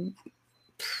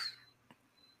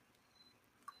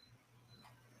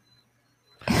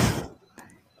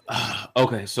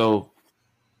 Okay, so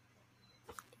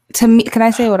to me, can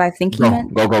I say what I think he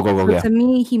meant? Go. So Yeah.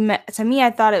 To me, I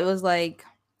thought it was like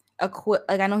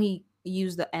like I know he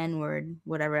used the N-word,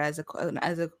 whatever, as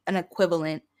an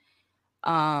equivalent.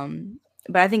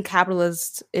 But I think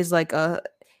capitalist is like a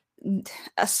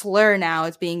slur now.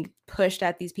 It's being pushed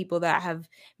at these people that have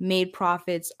made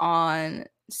profits on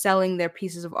selling their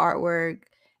pieces of artwork.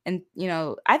 And, you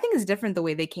know, I think it's different the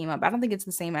way they came up. I don't think it's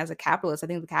the same as a capitalist. I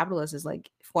think the capitalist is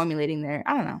like formulating I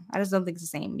don't know. I just don't think it's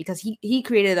the same, because he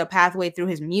created a pathway through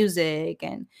his music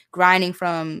and grinding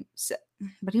from,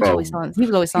 but he was always selling something.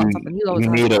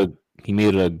 He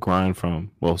made a grind from,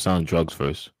 selling drugs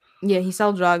first. Yeah, he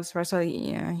sold drugs first. So,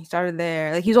 he started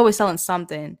there. Like, he's always selling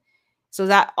something. So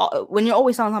that when you're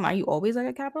always selling something, are you always like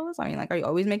a capitalist? I mean, like, are you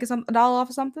always making a dollar off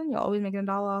of something? You're always making a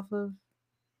dollar off of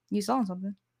you selling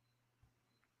something.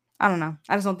 I don't know.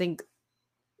 I just don't think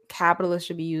capitalist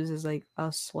should be used as like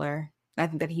a slur. I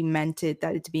think that he meant it,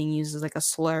 that it's being used as like a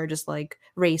slur, just like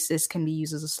racist can be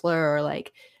used as a slur, or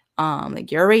like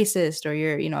you're a racist, or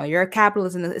you're a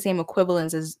capitalist, in the same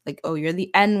equivalence as like, oh, you're the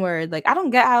N-word. Like, I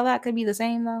don't get how that could be the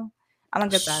same though. I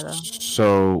don't get that though.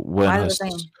 So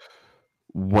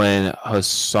when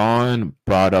Hassan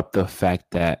brought up the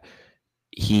fact that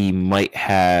he might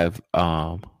have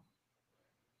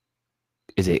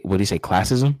is it, what do you say,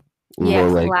 classism? Yeah,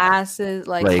 or classes,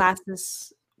 like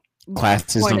classism,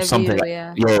 something.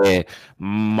 View, yeah.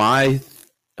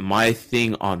 My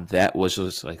thing on that was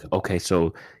just like, okay,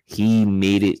 so he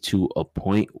made it to a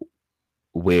point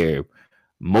where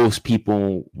most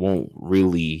people won't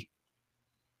really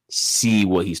see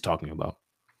what he's talking about.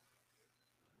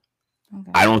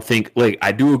 Okay. I don't think, like,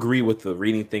 I do agree with the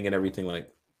reading thing and everything.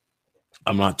 Like,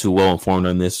 I'm not too well informed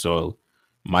on this, so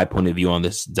my point of view on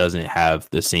this doesn't have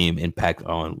the same impact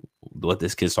on what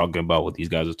this kid's talking about, what these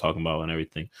guys are talking about, and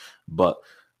everything. But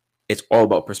it's all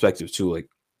about perspective too. Like,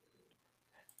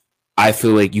 I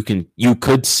feel like you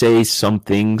could say some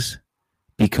things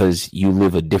because you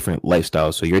live a different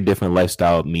lifestyle. So your different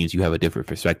lifestyle means you have a different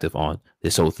perspective on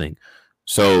this whole thing.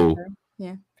 So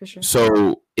yeah, for sure.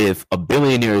 So if a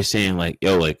billionaire is saying like,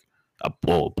 yo, like a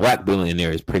black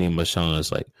billionaire is pretty much showing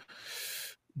us like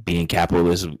being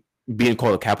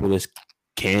called a capitalist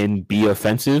can be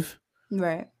offensive.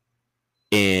 Right.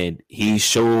 And he's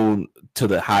shown to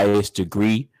the highest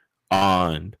degree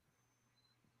on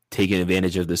taking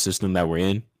advantage of the system that we're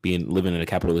in, living in a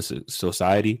capitalist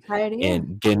society,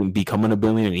 and becoming a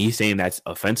billionaire. And he's saying that's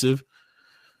offensive.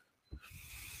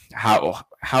 How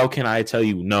can I tell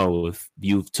you no if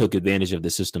you took advantage of the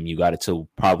system? You got it to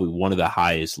probably one of the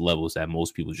highest levels that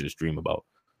most people just dream about.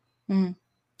 Mm-hmm.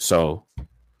 So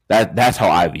that's how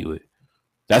I view it.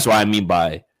 That's what I mean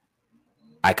by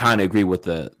I kind of agree with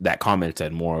that comment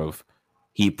said more of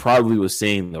he probably was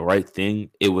saying the right thing.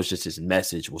 It was just his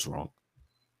message was wrong.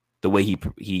 The way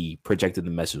he projected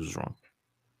the message was wrong.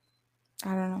 I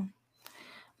don't know.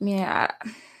 I mean, I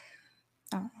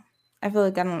don't know. I feel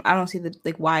like I don't see the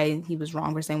like why he was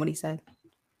wrong for saying what he said.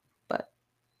 But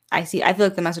I feel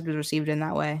like the message was received in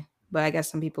that way. But I guess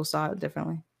some people saw it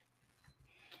differently.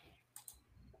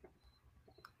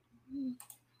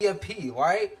 P,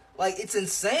 right? Like, it's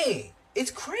insane.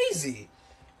 It's crazy.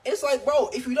 It's like, bro,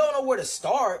 if you don't know where to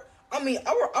start, I mean,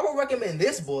 I would recommend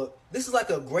this book. This is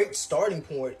like a great starting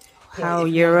point. How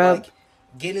Europe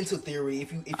get into theory.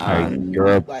 If you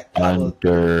Europe like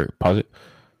Africa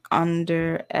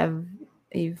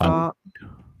underdeveloped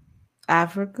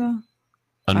Africa.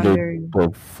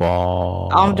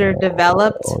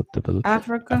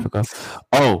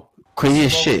 Oh, crazy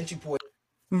as shit.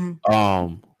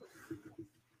 Mm-hmm.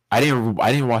 I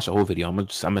didn't watch the whole video. I'm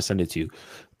gonna send it to you,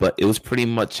 but it was pretty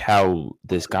much how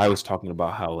this guy was talking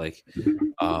about how like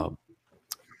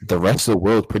the rest of the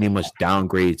world pretty much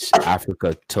downgrades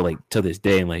Africa to this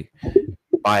day, and like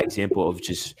by example of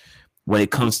just when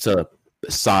it comes to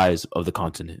the size of the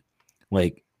continent,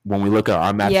 like when we look at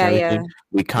our maps and everything,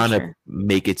 we kind of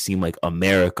make it seem like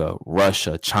America,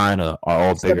 Russia, China are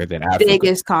all bigger than Africa.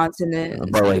 Biggest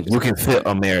continent. But like you can fit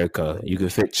America, you can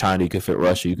fit China, you can fit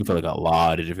Russia, you can fit like a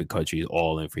lot of different countries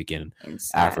all in freaking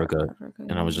Africa.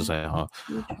 And I was just like, oh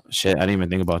shit, I didn't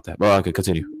even think about that. But okay,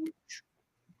 continue.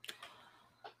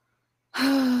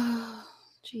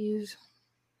 Jeez.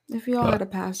 If we all had a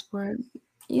passport.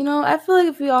 I feel like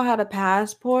if we all had a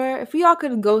passport, if we all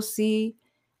could go see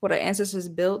what our ancestors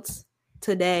built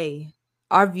today,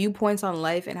 our viewpoints on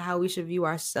life and how we should view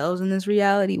ourselves in this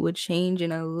reality would change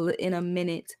in a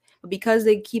minute. But because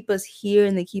they keep us here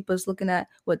and they keep us looking at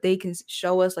what they can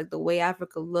show us, like the way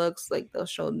Africa looks, like they'll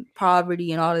show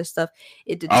poverty and all this stuff,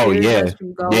 it deters us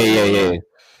from going. Yeah.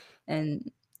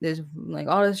 And there's like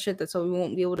all this shit so we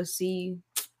won't be able to see.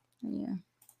 Yeah.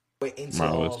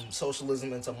 Into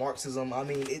socialism, into Marxism. I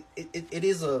mean, it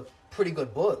is a pretty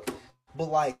good book,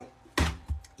 but like,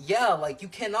 yeah, like you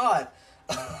cannot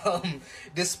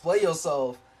display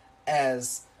yourself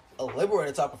as a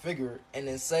liberator type of figure and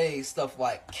then say stuff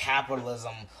like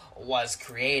capitalism was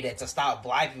created to stop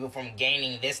black people from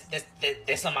gaining this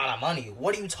amount of money.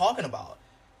 What are you talking about?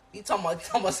 You talking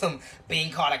about some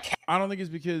being called a I don't think it's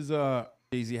because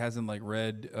Jay-Z hasn't like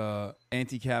read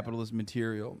anti-capitalist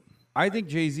material. I think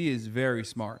Jay-Z is very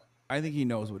smart. I think he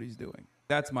knows what he's doing.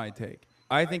 That's my take.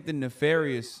 I think the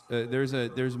nefarious,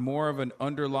 there's more of an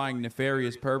underlying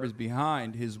nefarious purpose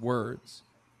behind his words.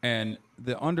 And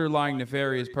the underlying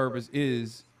nefarious purpose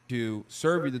is to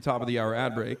serve you the top of the hour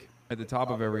ad break, at the top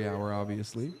of every hour,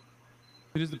 obviously.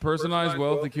 It is the personalized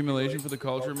wealth accumulation for the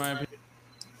culture, in my opinion.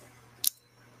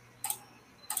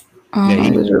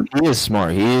 Yeah, he is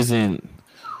smart. He isn't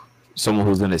someone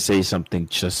who's going to say something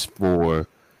just for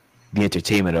the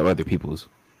entertainment of other people's.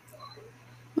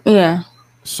 Yeah.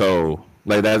 So,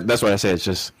 like that's what I said.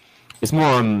 It's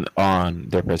more on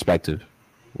their perspective,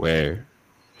 where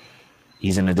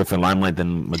he's in a different limelight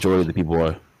than majority of the people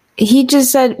are. He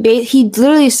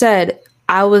literally said,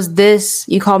 I was this,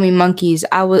 you call me monkeys.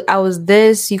 I was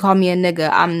this, you call me a nigga.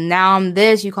 I'm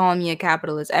this, you call me a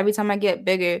capitalist. Every time I get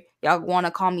bigger, y'all want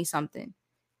to call me something.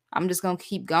 I'm just gonna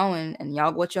keep going, and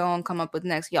what y'all gonna come up with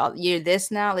next? Y'all, you're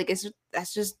this now. Like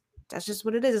that's just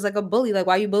what it is. It's like a bully. Like,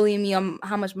 why are you bullying me on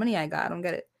how much money I got? I don't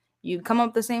get it. You come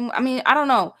up the same. I mean, I don't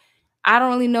know. I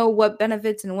don't really know what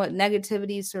benefits and what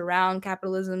negativities surround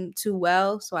capitalism too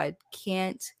well, so I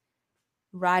can't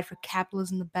ride for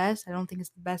capitalism the best. I don't think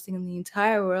it's the best thing in the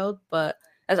entire world, but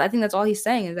I think that's all he's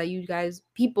saying is that you guys,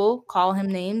 people, call him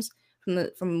names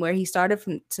from where he started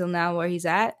from till now where he's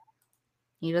at.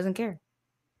 He doesn't care.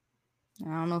 I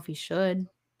don't know if he should.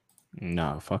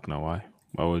 Nah, fuck no. Why?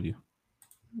 Why would you?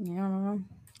 Yeah, I don't know.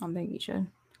 I don't think he should.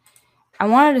 I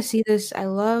wanted to see this. I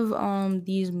love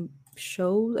these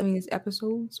shows. I mean, these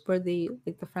episodes where they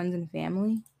like the friends and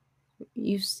family.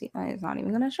 You see, it's not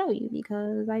even gonna show you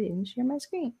because I didn't share my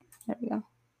screen. There we go.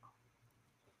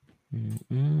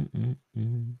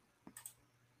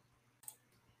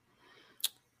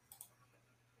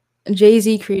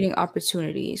 Jay-Z creating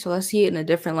opportunity. So let's see it in a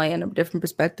different light and a different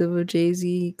perspective of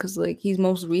Jay-Z, because like he's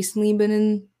most recently been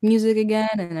in music again,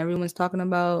 and everyone's talking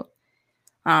about.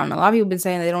 I don't know. A lot of people have been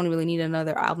saying they don't really need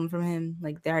another album from him.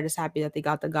 Like they're just happy that they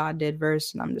got the God did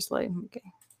verse, and I'm just like, okay.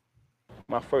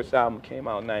 My first album came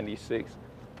out in '96,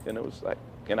 and it was like,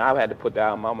 and I had to put the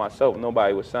album out myself.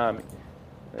 Nobody would sign me.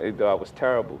 They thought I was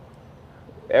terrible.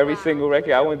 Every single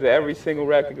record, I went to every single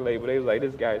record label. They was like,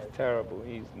 this guy's terrible.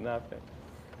 He's nothing.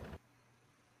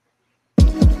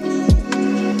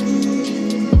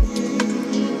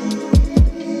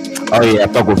 Oh yeah, I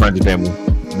fuck with Friends and Family.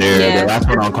 Their last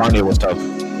one on Kanye was tough.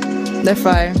 They're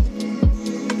fire.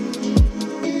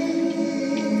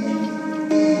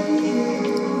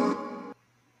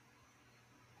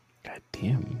 God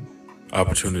damn.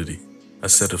 Opportunity, a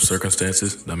set of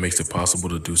circumstances that makes it possible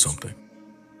to do something.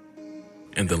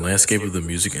 In the landscape of the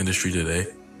music industry today,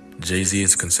 Jay-Z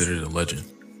is considered a legend.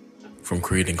 From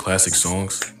creating classic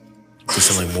songs to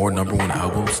selling more #1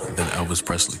 albums than Elvis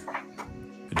Presley.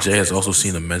 Jay has also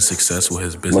seen immense success with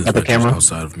his business ventures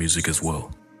outside of music as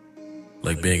well,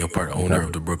 like being a part owner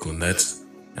of the Brooklyn Nets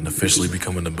and officially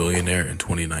becoming a billionaire in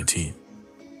 2019.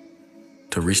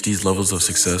 To reach these levels of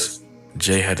success,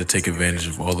 Jay had to take advantage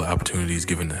of all the opportunities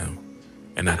given to him,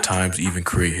 and at times even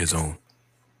create his own.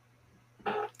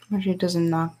 Actually, doesn't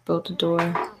knock, built a door.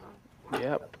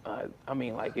 Yep. I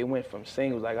mean, like it went from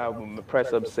singles, like I would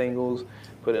press up singles,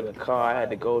 put in the car. I had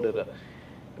to go to the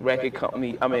record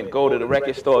company. Go to the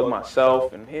record stores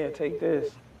myself and here, take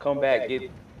this. Come back,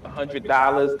 get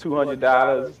 $100,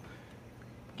 $200,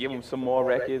 give them some more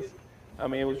records. I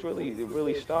mean, it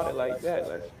really started like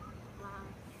that.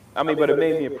 But it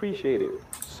made me appreciate it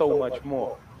so much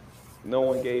more. No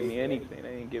one gave me anything. They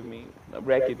didn't give me a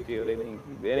record deal. They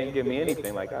didn't give me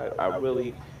anything. Like I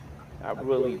really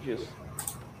just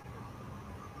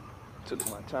took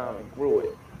my time and grew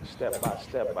it step by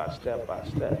step by step by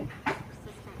step.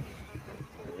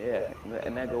 Yeah,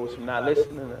 and that goes from not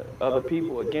listening to other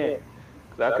people again.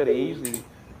 Because I could have easily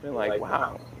been like,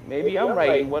 wow, maybe I'm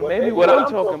right. Maybe what I'm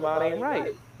talking about ain't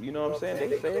right. You know what I'm saying?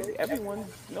 They say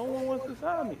no one wants to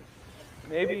sign me.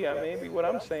 Maybe what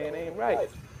I'm saying ain't right.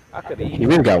 I could have He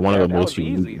really got one of the most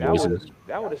unique voices.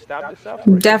 That would have stopped the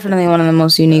suffering. Definitely one of the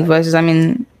most unique voices. I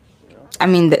mean,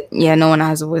 no one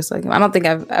has a voice like him. I don't think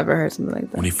I've ever heard something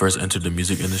like that. When he first entered the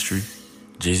music industry,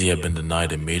 Jay-Z had been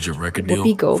denied a major record deal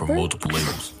from multiple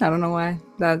labels. I don't know why.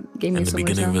 That gave me In the so much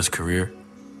beginning time. of his career,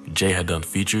 Jay had done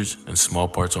features and small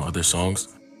parts on other songs,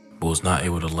 but was not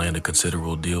able to land a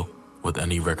considerable deal with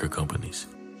any record companies.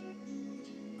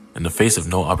 In the face of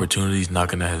no opportunities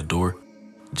knocking at his door,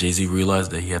 Jay-Z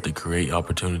realized that he had to create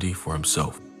opportunity for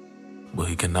himself, but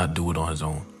he could not do it on his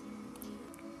own.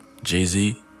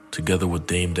 Jay-Z, together with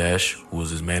Dame Dash, who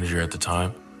was his manager at the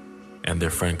time, and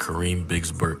their friend Kareem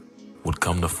Biggs Burke, would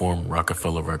come to form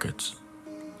Rockefeller Records,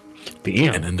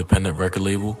 an independent record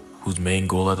label whose main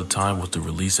goal at the time was to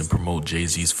release and promote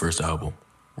Jay-Z's first album,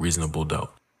 Reasonable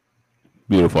Doubt.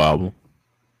 Beautiful album.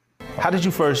 How did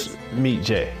you first meet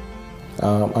Jay?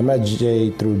 I met Jay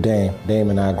through Dame.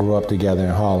 Dame and I grew up together in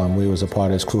Harlem. We was a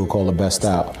part of this crew called the Best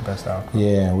Out. Best Out.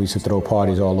 Yeah, we used to throw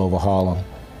parties all over Harlem.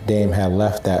 Dame had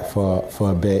left that for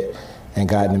a bit and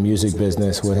got in the music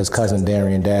business with his cousin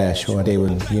Darian Dash. Or they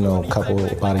would,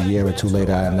 about a year or two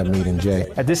later, I ended up meeting Jay.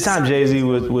 At this time, Jay-Z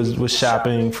was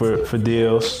shopping for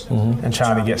deals and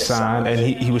trying to get signed, and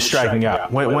he was striking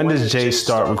out. When does Jay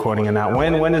start recording an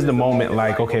album? When is the moment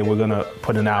like, okay, we're gonna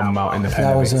put an album out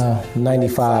independently? That was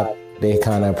 95. They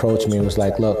kind of approached me and was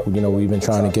like, look, we've been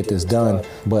trying to get this done,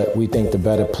 but we think the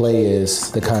better play is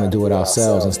to kind of do it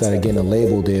ourselves. Instead of getting a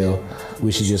label deal,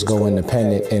 we should just go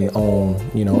independent and own,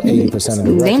 80% of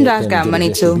the record. Dame Dash got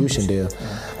money too. Distribution deal.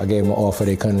 I gave them an offer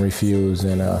they couldn't refuse,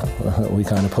 and we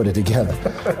kind of put it together.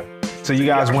 So you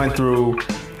guys went through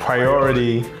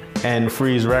Priority and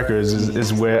Freeze Records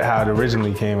is how it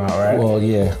originally came out, right? Well,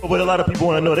 yeah. What a lot of people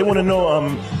want to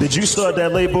know, did you start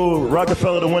that label,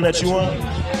 Rockefeller, the one that you on?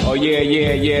 Oh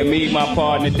yeah, me, my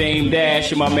partner Dame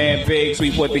Dash, and my man Biggs,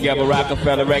 we put together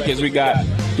Rockefeller Records. We got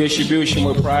distribution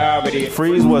with priority.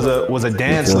 Freeze was a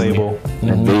dance label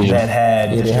that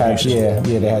had distribution.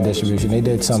 They had distribution. They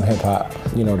did some hip hop.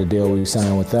 You know, the deal we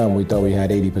signed with them, we thought we had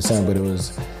 80%, but it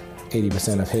was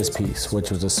 80% of his piece, which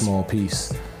was a small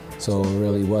piece. So it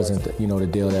really wasn't, the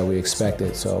deal that we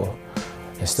expected. So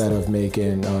instead of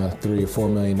making $3 or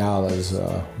 $4 million,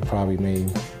 we probably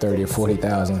made 30 or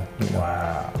 40,000.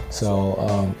 Wow.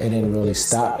 So it didn't really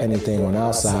stop anything on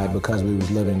our side because we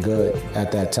was living good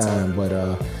at that time, but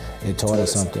it taught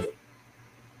us something.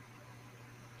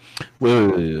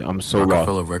 Wait, I'm so lost.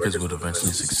 Rockefeller Records would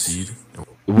eventually succeed.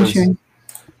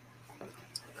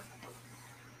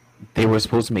 They were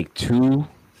supposed to make 2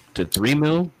 to 3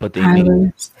 mil, but they I made.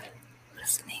 was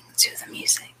listening to the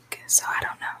music, so I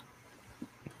don't know.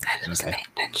 I just wasn't paying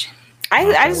attention.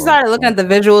 I just started looking at the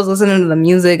visuals, listening to the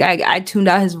music. I tuned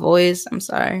out his voice. I'm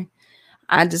sorry.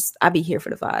 I be here for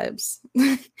the vibes.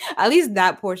 At least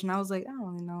that portion, I was like, I don't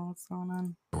really know what's going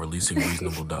on. Releasing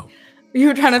Reasonable Doubt. You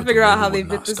were trying to But figure the out how label they would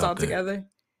fit not this all stop there. together.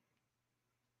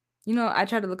 I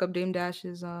tried to look up Dame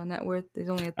Dash's net worth. There's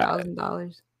only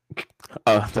 $1,000.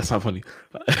 Oh, that's not funny.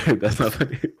 That's not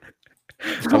funny.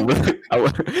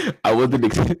 I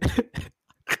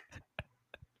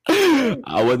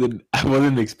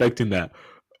wasn't expecting that.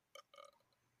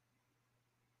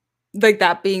 Like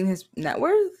that being his net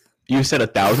worth? You said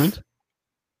 1,000?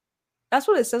 That's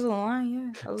what it says on the line,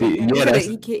 yeah. I was See, like, yeah, that's,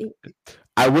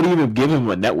 I wouldn't even give him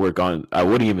a network on. I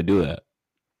wouldn't even do that.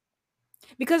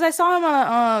 because I saw him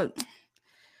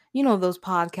on those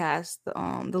podcasts,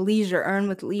 the Leisure, Earn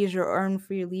with Leisure, Earn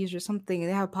for Your Leisure, something.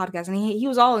 They have a podcast, and he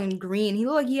was all in green. He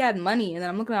looked like he had money, and then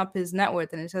I'm looking up his net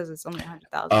worth, and it says it's only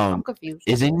 100,000. I'm confused.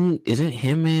 Isn't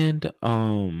him and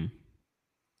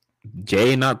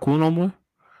Jay not cool no more?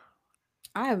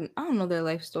 I don't know their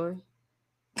life story.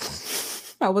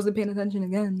 I wasn't paying attention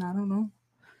again. I don't know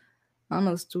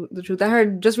the truth. I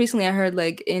heard just recently. I heard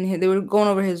like they were going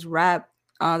over his rap,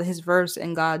 his verse,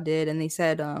 and God did, and they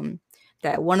said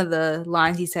that one of the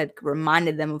lines he said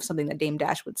reminded them of something that Dame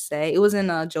Dash would say. It was in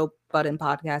a Joe Budden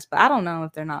podcast, but I don't know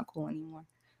if they're not cool anymore.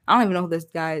 I don't even know who this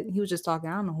guy. He was just talking.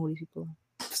 I don't know who these people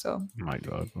are. So, my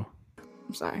God, bro.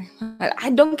 I'm sorry. I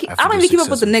don't even keep up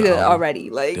with the nigga already.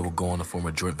 Like, they will go on to form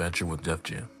a joint venture with Def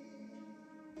Jam.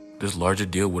 This larger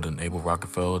deal would enable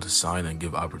Rockefeller to sign and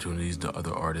give opportunities to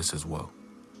other artists as well.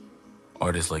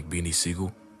 Artists like Beanie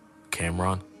Siegel,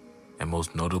 Cameron, and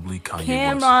most notably Kanye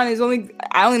Cameron West. is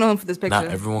I only know him for this picture. Not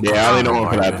everyone. Yeah, I only know him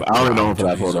for that. I only know him for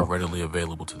that photo. Are readily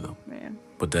available to them. Man.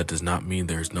 But that does not mean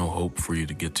there is no hope for you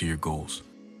to get to your goals.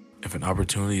 If an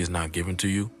opportunity is not given to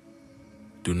you,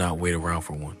 do not wait around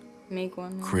for one. Make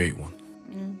one. Man. Create one.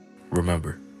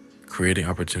 Remember, creating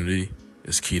opportunity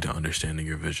is key to understanding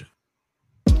your vision.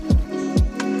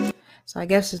 So I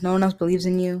guess if no one else believes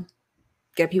in you,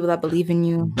 get people that believe in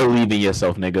you. Believe in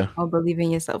yourself, nigga. Oh, believe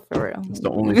in yourself for real. It's the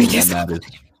only thing that matters.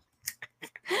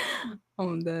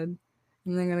 I'm dead.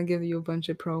 And they're gonna give you a bunch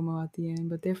of promo at the end,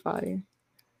 but they're fire.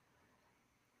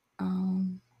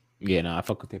 Yeah, no, I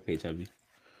fuck with their page heavy.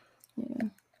 Yeah.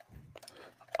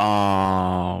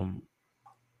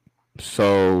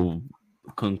 So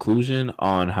conclusion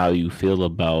on how you feel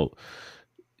about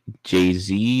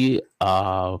Jay-Z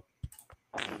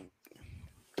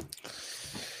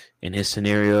in his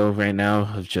scenario right now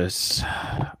of just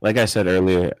like I said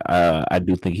earlier, I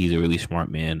do think he's a really smart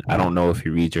man. I don't know if he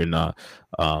reads or not.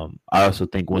 I also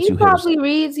think once he you probably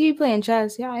reads, he playing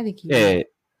chess. Yeah, I think he reads.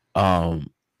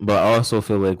 But I also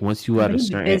feel like once you at a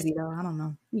certain busy though, I don't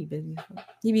know. He busy.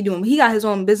 He got his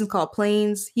own business called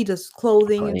Planes. He does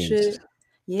clothing and shit.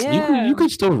 Yeah, you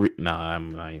could still nah.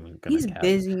 I'm not even gonna. He's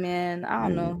busy, man. I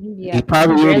don't know. He's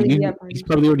probably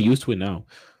already used to it now.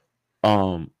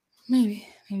 Maybe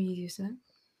he's used to it.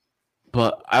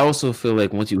 But I also feel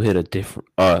like once you hit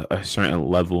a certain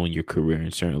level in your career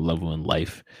and certain level in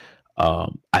life,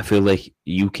 I feel like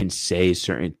you can say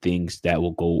certain things that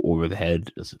will go over the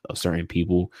head of certain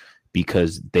people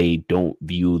because they don't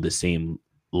view the same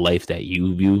life that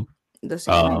you view. The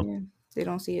same way, yeah. They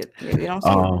don't see it. Yeah, they don't see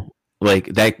it.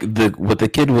 Like that, what the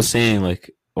kid was saying,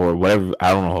 like, or whatever.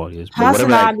 I don't know how it is.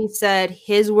 Hasanabi said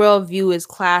his worldview is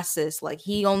classist. Like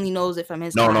he only knows it from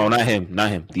his. No, not him.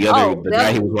 The other, the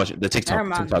guy he was watching, the TikTok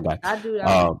guy,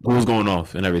 who was going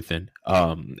off and everything.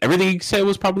 Everything he said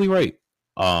was probably right.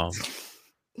 But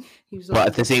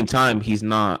at the same time, he's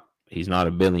not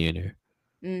a billionaire.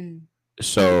 Mm-hmm.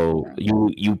 So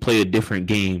you play a different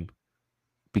game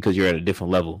because you're at a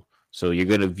different level. So you're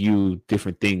gonna view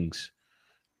different things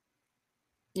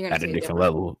at a different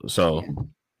level. So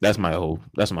that's my whole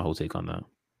take on that.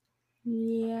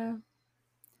 Yeah.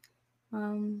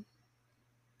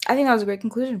 I think that was a great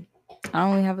conclusion. I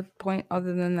don't really have a point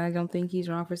other than I don't think he's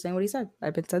wrong for saying what he said.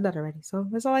 I've been said that already, so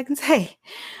that's all I can say.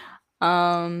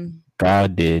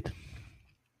 God did.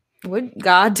 What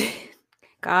God did.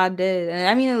 God did. And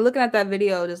I mean, looking at that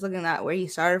video, just looking at where he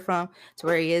started from to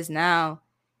where he is now,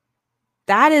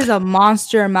 that is a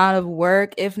monster amount of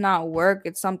work. If not work,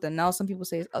 it's something else. Some people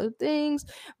say it's other things,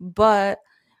 but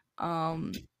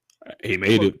he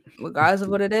made it. Regardless of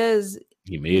what it is,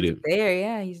 he made it. There,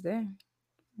 yeah, he's there.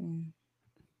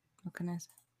 What can I say?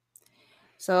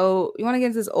 So you want to get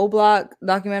into this O Block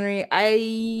documentary?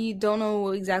 I don't know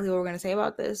exactly what we're gonna say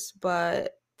about this,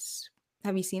 but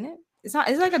have you seen it? It's not.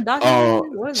 It's like a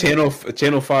documentary. What is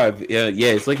Channel 5. Yeah.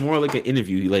 It's like more like an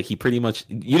interview. Like he pretty much.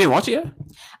 You didn't watch it yet?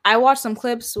 I watched some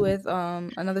clips with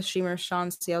another streamer, Sean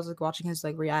C. I was like watching his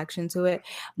like reaction to it,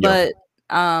 but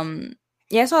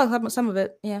yeah, I saw some of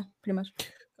it. Yeah, pretty much.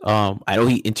 I know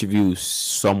he interviewed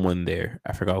someone there.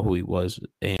 I forgot who he was,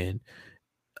 and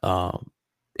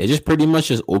it just pretty much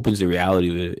just opens the reality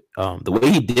of it. The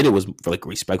way he did it was like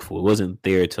respectful. It wasn't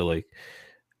there to like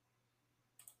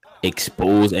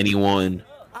expose anyone.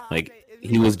 Like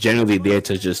he was generally there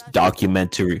to just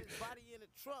documentary.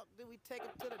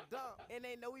 And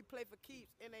they know we play for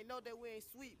keeps, and they know that we ain't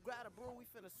sweep. Grab a broom, we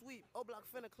finna sweep. O-Block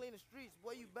finna clean the streets.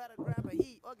 Boy, you better grab a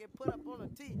heat or get put up on a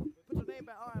T. Put your name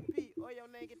by R&P or your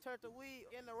name get turned to weed.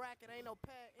 In the racket, ain't no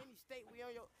pad. Any state, we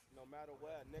on your... No matter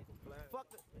what, nigga black. Fuck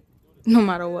the... No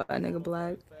matter what, nigga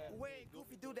black. We ain't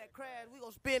goofy, do that crash. We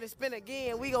gon' spin and spin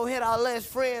again. We gon' hit our last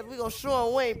friends. We gon' show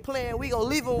him we ain't playing. We gon'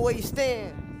 leave him where he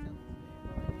stand.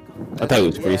 I thought it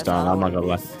was freestyle. I'm not gonna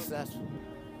lie.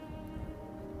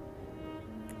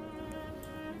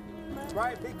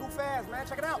 Right, big goof ass, man.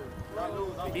 Check it out.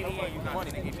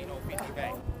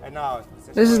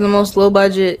 This is the most low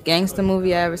budget gangster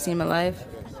movie I ever seen in my life.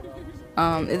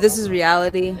 If this is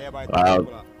reality,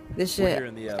 this shit,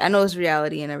 I know it's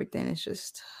reality and everything. It's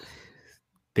just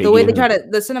the way they try to.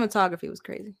 The cinematography was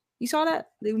crazy. You saw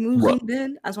that? They moved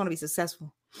in. I just want to be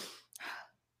successful.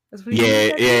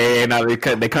 Yeah. Now they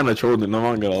kind of trolled him. I'm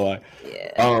not gonna lie.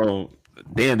 Yeah.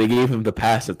 Damn, they gave him the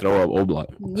pass to throw up O-Block.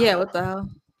 Yeah, what the hell?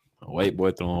 A white boy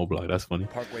throwing O-Block. That's funny.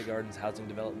 Parkway Gardens housing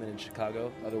development in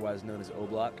Chicago, otherwise known as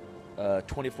O-Block,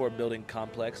 24-building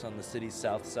complex on the city's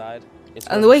south side.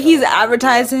 And the way he's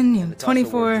advertising,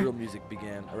 24. Drill music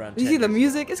began around. You see the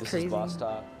music? It's crazy.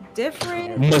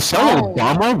 Different. Michelle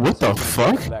Obama? What the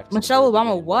fuck? Michelle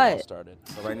Obama? What?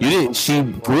 You didn't? She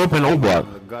grew up in O-Block.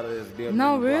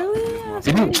 No, really?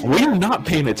 Were you not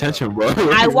paying attention, bro?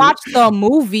 I watched the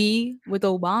movie with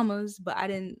Obamas, but I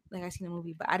didn't I seen the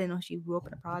movie, but I didn't know she grew up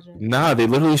in a project. Nah, they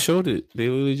literally showed it. They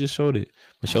literally just showed it.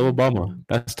 Michelle Obama.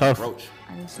 That's tough. I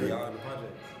didn't see it.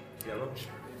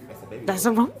 That's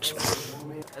a roach.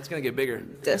 That's gonna get bigger.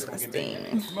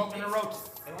 Disgusting. Smoking the roaches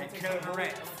and killing the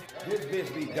rats. This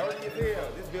bitch be dirty as hell.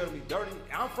 This building be dirty.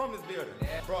 I'm from this building.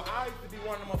 Bro, I used to be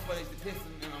one of them motherfuckers that piss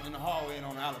in the hallway and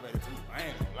on the elevator too. I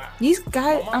ain't gonna lie. These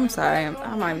guys, I'm sorry,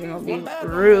 I'm not even gonna be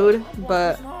rude,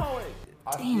 but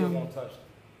I still won't touch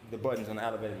the buttons on the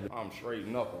elevator. I'm straight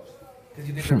knuckles. Cause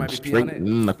you think there might be pee on it?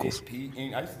 Knuckles. I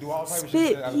used to do all type of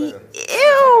shit in the elevator.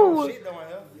 Ew!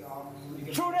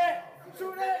 True that.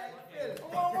 True that.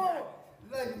 Come on.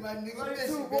 Love you, my nigga.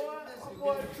 True, boy.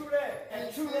 Boy, true that.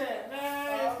 And true that,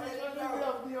 man. Nigga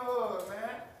up in your hood,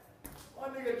 man. My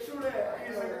nigga, true that. I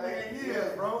ain't like a nigga in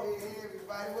years, bro. Hey,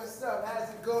 everybody, what's up? How's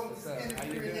it going? This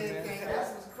industry and everything.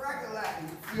 That's what's cracking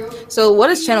like. So what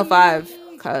is Channel 5?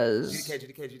 Cause it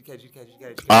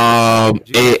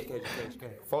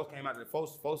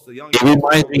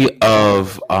reminds me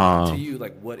of to you,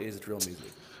 like, what is drill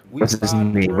music? What's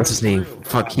his name?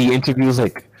 Fuck, he interviews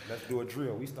like. Let's do a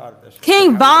drill. We started that shit.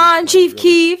 King Von, Chief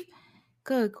Keef.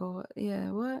 Good God. Yeah,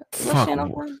 what? What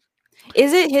channel?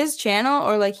 Is it his channel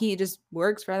or like he just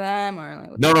works for them or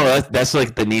like? No, that's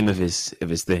like the name of his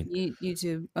thing.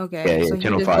 YouTube. Okay. Yeah, so he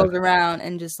just goes around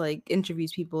and just like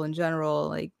interviews people in general,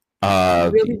 like.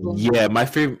 Yeah, my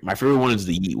favorite one is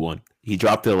the Yeet one. He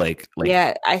dropped it like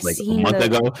yeah, a month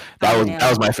ago. That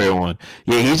was my favorite one.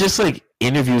 Yeah, he just like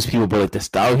interviews people, but like the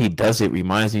style he does it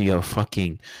reminds me of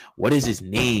fucking what is his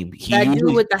name? That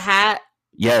dude with the hat.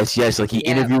 Yes. Like he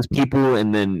interviews people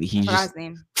and then he just his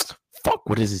name. Fuck,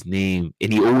 what is his name?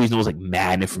 And he always knows like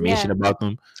mad information about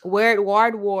them.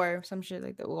 Ward War, some shit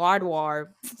like that. Ward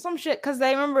War, some shit. Because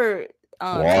I remember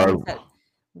Ward.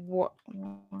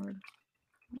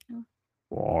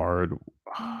 Oh,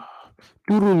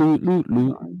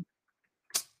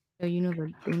 you know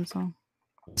the theme song.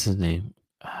 What's his name?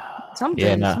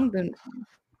 Something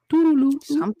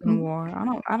war.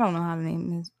 I don't know how the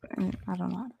name is. I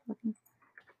don't know.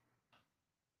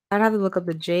 I'd have to look up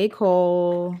the J.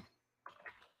 Cole.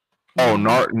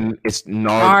 Oh, it's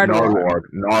Nardwuar.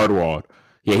 Nardwuar.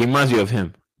 Yeah, he reminds you of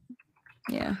him.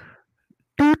 Yeah.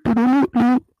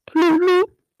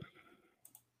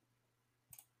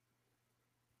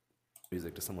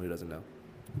 Music to someone who doesn't know.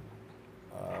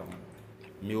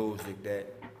 Music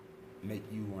that make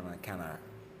you want to kind of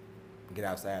get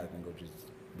outside and go just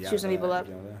shoot some people up.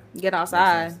 You know get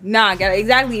outside. Nah,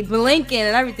 exactly. Blinking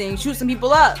and everything. Shoot some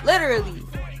people up. Literally.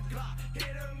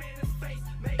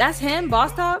 That's him,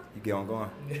 Boss Top? You get on going.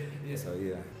 So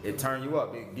yeah, it turn you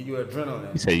up. It give you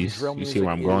adrenaline. You say you see where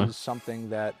I'm going? Something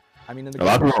that, I mean, in the a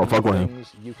lot of people don't fuck with him.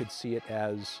 You could see it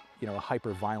as, you know, a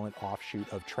hyper-violent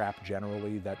offshoot of trap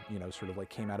generally that, you know, sort of like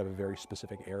came out of a very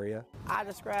specific area. I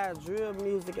describe drill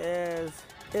music as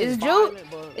Is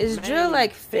drill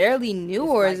like fairly new,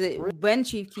 or is it when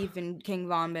Chief Keef and King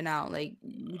Von been out? Like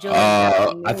drill.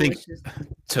 I think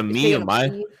to me,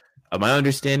 my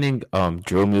understanding,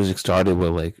 drill music started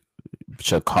with like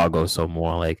Chicago, so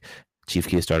more like Chief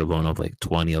Keef started blowing up like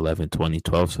 2011,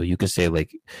 2012. So you can say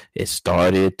like it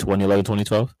started 2011,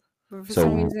 2012. But for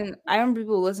some reason, I remember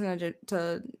people listening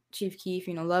to Chief Keef,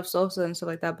 you know, Love Sosa and stuff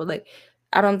like that. But like,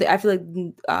 I feel like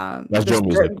that's drill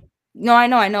music. No,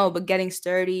 I know, but getting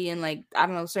sturdy and like I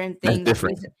don't know certain things. That's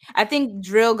different. I think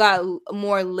drill got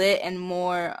more lit and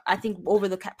more. I think over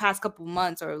the past couple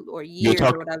months or years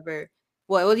or whatever.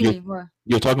 What do you mean? What?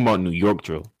 You're talking about New York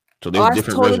drill. So there's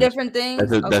different things.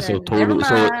 That's a total.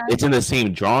 So it's in the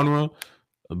same genre,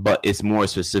 but it's more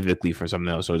specifically for something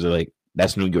else. So it's like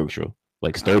that's New York drill,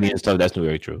 like sturdy and stuff. That's New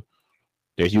York drill.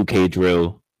 There's UK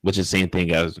drill, which is the same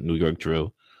thing as New York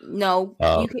drill. No,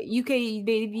 UK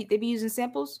they be using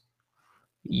samples.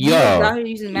 Yeah,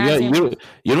 you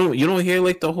don't hear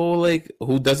like the whole like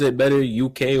who does it better,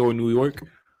 UK or New York?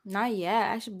 Not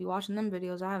yet. I should be watching them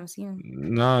videos. I haven't seen them.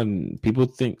 No,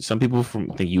 some people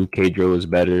think UK drill is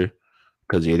better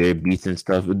because of their beats and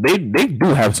stuff. They do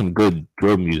have some good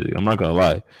drill music. I'm not gonna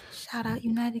lie. Shout out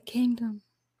United Kingdom.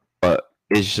 But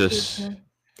it's just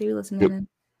they be listening.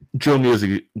 Drill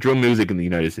music in the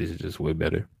United States is just way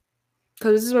better.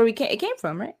 Because this is where it came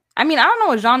from, right? I mean, I don't know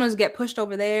what genres get pushed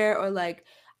over there or like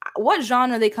what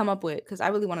genre they come up with. Because I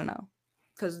really want to know.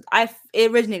 Because it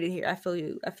originated here. I feel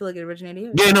like it originated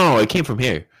here. Yeah, no, it came from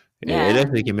here. Yeah, it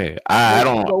definitely came here. I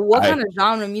don't. But what kind of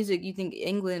genre music you think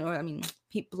England or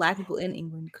black people in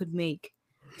England could make?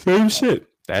 Same shit.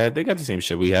 They got the same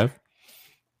shit we have.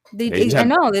 I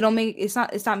know they don't make it's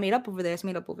not made up over there. It's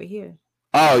made up over here.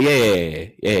 Oh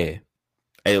yeah.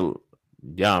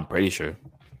 I'm pretty sure.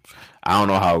 I don't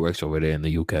know how it works over there in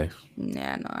the UK.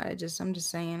 Yeah, no, I'm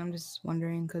just saying. I'm just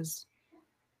wondering because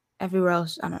everywhere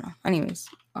else, I don't know. Anyways,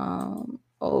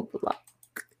 Block.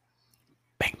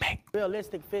 Bang bang.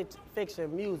 Realistic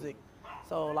fiction music.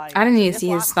 So like I didn't even see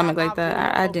his stomach like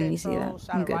that. I didn't even see that.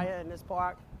 I'm good. Right here in this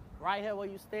park. Right here where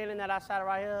you standing at, I shot it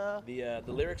right here.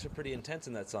 The lyrics are pretty intense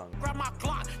in that song. Grab my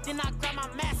Glock, then I grab my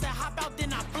mask and hop out,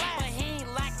 then I blast. But he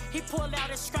ain't like, he pulled out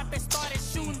his strap and started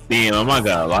shooting. Damn, I'm not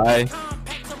gonna lie.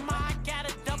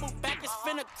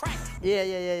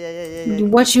 Yeah.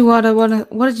 What did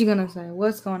you gonna say?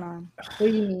 What's going on? What do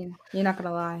you mean? You're not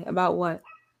gonna lie about what?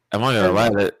 I'm not gonna lie.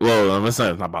 Well, it's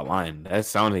not about lying. That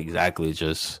sounded exactly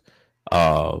just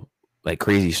like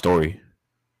Crazy Story.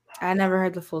 I never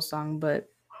heard the full song, but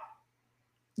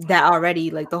that already,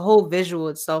 like the whole visual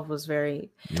itself was very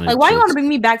like why you want to bring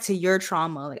me back to your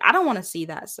trauma? Like I don't want to see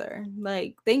that, sir.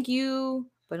 Like thank you,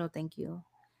 but no thank you.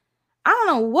 I don't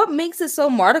know what makes it so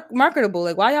marketable.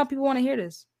 Like why y'all people want to hear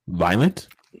this? Violent?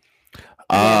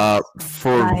 Yes.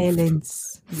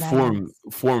 Violence.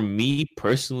 For me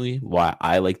personally, why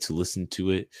I like to listen to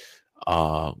it,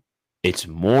 it's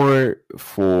more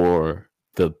for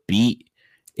the beat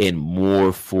and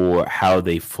more for how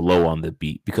they flow on the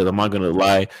beat. Because I'm not gonna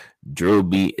lie, drill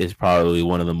beat is probably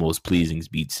one of the most pleasing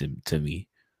beats to me.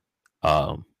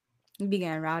 You be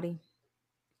getting rowdy.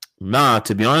 Nah,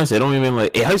 to be honest, I don't even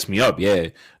like it hypes me up, yeah.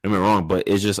 Don't get me wrong, but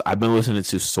it's just I've been listening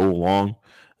to so long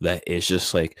that it's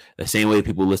just like the same way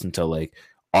people listen to like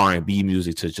R&B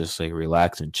music to just like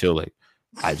relax and chill. Like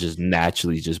I just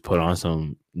naturally just put on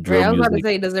some drill music. I was about to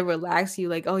say, does it relax you?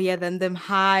 Like, oh yeah, then them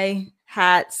high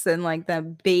hats and like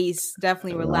that bass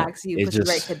definitely relax you, puts you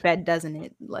right to bed, doesn't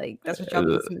it? Like that's what y'all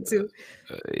listening to.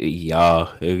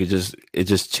 Yeah, it's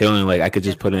just chilling. Like I could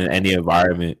just put it in any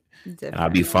environment and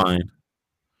I'll be fine.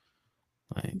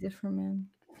 Like, different, man.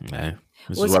 Man,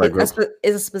 is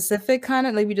a specific kind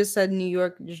of like we just said New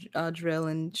York drill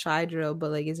and shy drill, but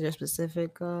like is there a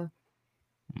specific? Wow.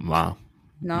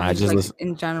 No, I just like listen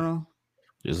in general.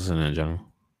 Just listen in general.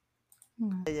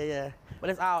 Yeah. But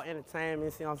it's all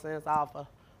entertainment. You know what I'm saying? It's all for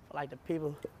like the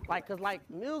people, like, cause like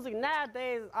music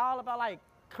nowadays is all about like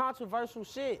controversial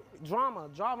shit, drama.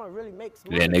 Drama really makes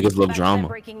money. Yeah, niggas love Back to drama. that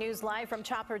breaking news live from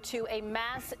Chopper 2, a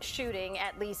mass shooting.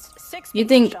 At least 6 You people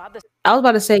think? shot. I was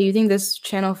about to say, you think this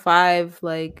Channel 5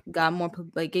 like got more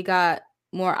like it got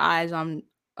more eyes on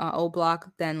O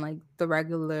Block than like the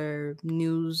regular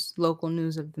news, local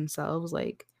news of themselves?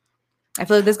 Like, I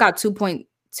feel like this got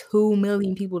 2.2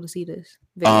 million people to see this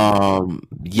video.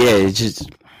 Yeah, it's just.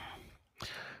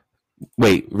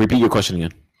 Wait, repeat your question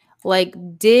again. Like,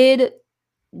 did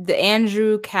the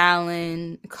Andrew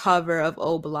Callaghan cover of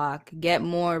O Block get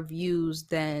more views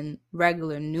than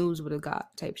regular news would have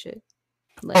got? Type shit.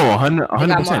 Like, 100%. They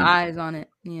got more eyes on it.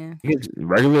 Yeah. Because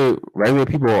regular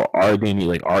people our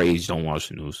like our age don't watch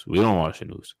the news. We don't watch the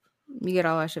news. You get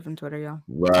all that shit from Twitter, y'all.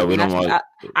 Right, we don't watch.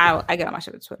 I get all my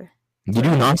shit from Twitter. Did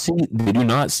you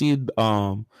not see?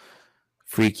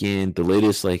 Freaking the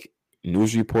latest like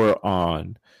news report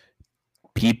on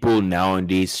people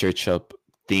nowadays search up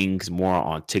things more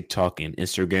on TikTok and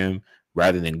Instagram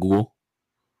rather than Google?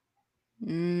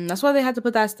 That's why they had to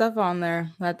put that stuff on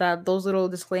there. Those little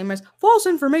disclaimers, false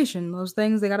information, those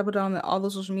things they got to put on all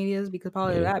those social medias because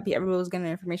probably that everybody was getting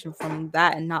information from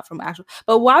that and not from actual.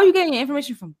 But why are you getting your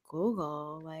information from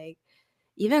Google? Like,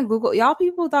 even Google, y'all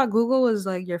people thought Google was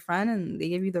like your friend and they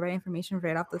give you the right information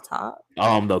right off the top.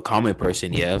 The comment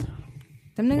person, yeah.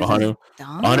 Them niggas 100,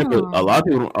 100, a lot of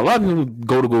people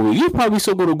go to Google. You probably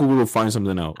still go to Google to find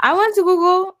something out. I went to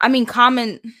Google. I mean,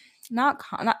 not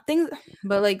things,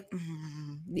 but like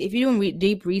if you're doing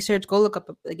deep research, go look up.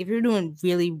 Like if you're doing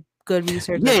really good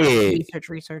research,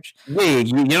 research. Yeah,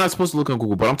 you're not supposed to look on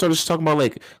Google, but I'm just talking about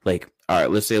like all right.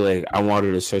 Let's say like I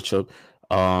wanted to search up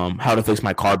how to fix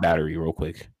my car battery real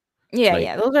quick.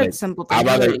 Yeah, those are simple things.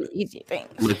 Really easy things.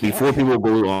 Like before people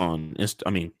go on,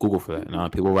 Google for that. Now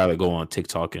people rather go on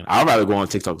TikTok, and I'd rather go on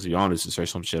TikTok to be honest and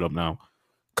search some shit up now,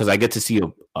 because I get to see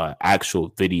a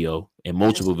actual video and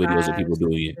multiple videos of people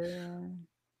doing it. And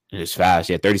it's fast,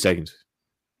 30 seconds.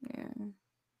 Yeah,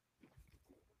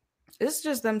 it's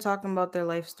just them talking about their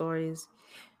life stories.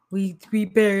 We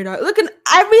buried our. Look,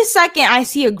 every second I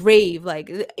see a grave.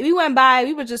 Like we went by,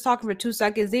 we were just talking for 2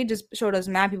 seconds. They just showed us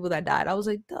mad people that died. I was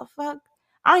like, the fuck?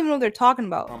 I don't even know what they're talking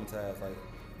about. Traumatized, like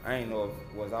I ain't know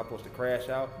if was I supposed to crash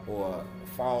out or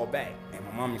fall back. And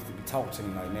my mom used to be talking to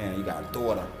me like, man, you got a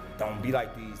daughter. Don't be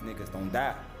like these niggas. Don't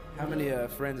die. How many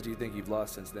friends do you think you've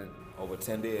lost since then? Over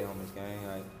 10 dead on this game.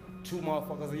 Like 2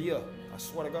 motherfuckers a year. I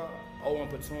swear to God. Owen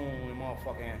Platoon and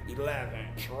motherfucking 11.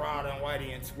 Sherrod and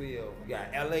Whitey and 12. You got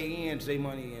L.A. and J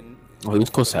Money and. Oh, he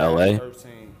was close to L.A.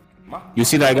 You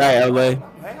see that guy, L.A.?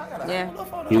 Yeah.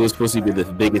 He was supposed to be the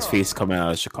biggest face coming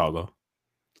out of Chicago.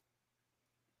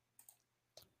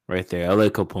 Right there,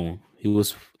 L.A. Capone. He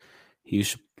was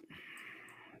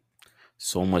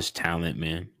so much talent,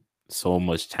 man. So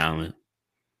much talent.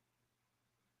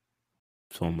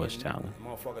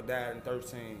 Motherfucker died in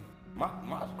 13. My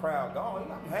crowd gone.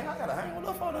 I gotta hang with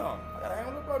up on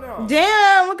them.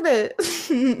 Damn, look at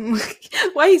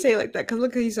it. Why he say it like that? Cause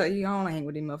look, he said, "You don't want to hang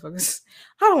with these motherfuckers.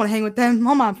 I don't want to hang with them.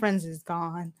 All my friends is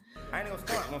gone." I ain't gonna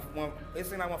start. When it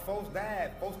seemed like when folks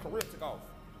died, folks' career took off.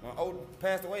 When old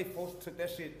passed away, folks took that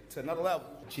shit to another level.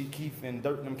 Chief Keef and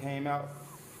Dirt and them came out.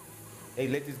 They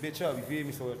lit this bitch up. You feel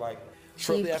me? So it's like.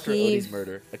 Shortly after Odie's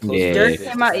murder, Dirk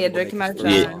came out. Yeah, Dirk came out.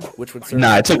 Yeah. Which would serve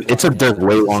it took Dirk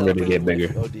way longer to get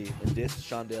bigger. OD and dissed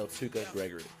Shondale Tuka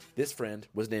Gregory. This friend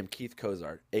was named Keith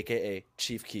Cozart, aka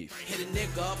Chief Keef. Hit a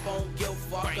nigga up on Gil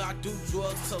Fuck, I do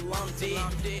drugs till I'm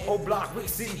dead. Oh, block, Rick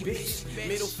City, bitch.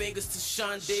 Middle fingers to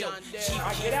Shondale.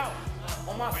 I get out.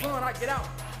 On my son, I get out.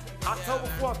 October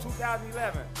 4th,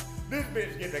 2011. This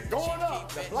bitch gets it going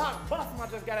up. The block busting, I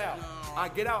just got out. I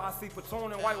get out, I see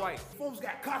Platoon and White. Folks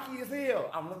got cocky as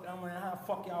hell. I'm looking, I'm like, how the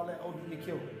fuck y'all let OD get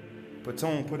killed?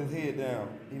 Platoon put his head down.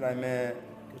 He like, man,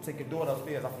 go take your daughter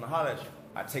upstairs. I'm finna holler at you.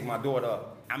 I take my daughter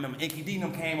up. I remember Inky D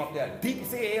them came up there. Deep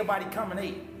as hell, everybody coming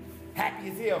ate. Happy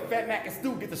as hell. Fat Mac and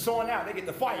Stu get to showing out. They get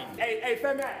to fighting. Hey,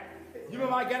 Fat Mac, you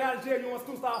remember I got out of jail, you want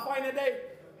Stu start fighting that day?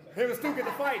 Him and Stu get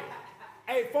to fight.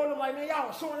 Hey, folks like, man,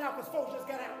 y'all showing out because folks just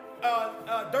got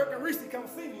out. Dirk and Reese come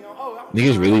see me.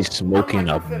 Niggas really smoking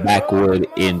a backwood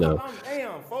in the.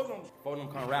 Damn, folks them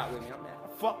come rap with me. I'm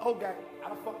like, fuck Odak. I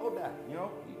don't fuck Odak. You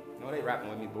know they rapping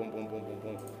with me. Boom, boom, boom, boom,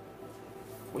 boom.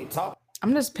 We talk.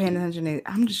 I'm just paying attention.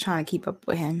 I'm just trying to keep up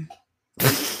with him.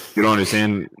 You don't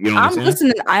understand? I'm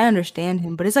listening. I understand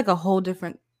him, but it's like a whole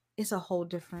different. It's a whole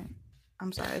different.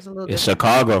 I'm sorry. It's a little. It's different.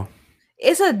 Chicago.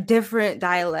 It's a different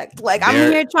dialect. Like I'm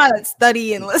here trying to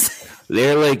study and listen.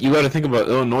 They're like, you got to think about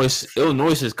Illinois.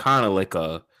 Illinois is kind of like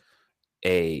a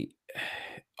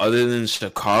other than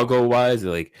Chicago wise,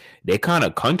 like they kind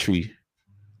of country.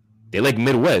 They like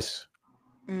Midwest.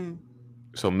 Mm.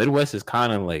 So Midwest is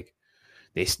kind of like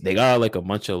they got like a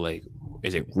bunch of like,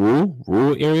 is it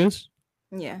rural areas?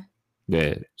 Yeah.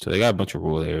 Yeah. So they got a bunch of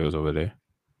rural areas over there.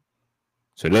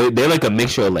 So they're like a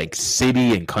mixture of like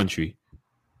city and country.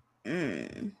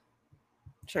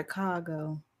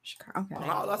 Chicago. Okay.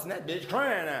 Oh, that's that bitch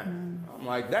crying now. I'm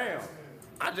like, damn.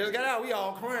 I just got out. We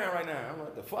all crying right now. I'm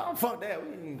like, the fuck? Fuck that.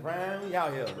 We ain't crying. We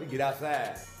out here. We get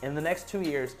outside. In the next 2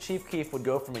 years, Chief Keef would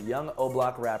go from a young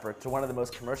O-Block rapper to one of the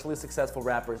most commercially successful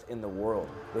rappers in the world,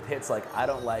 with hits like I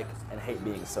Don't Like and Hate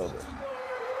Being Sober.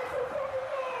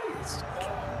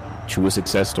 True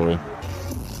success story.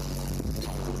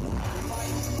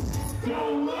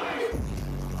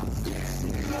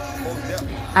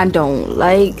 I don't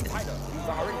like.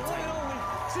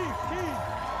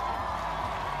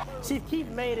 Chief Keef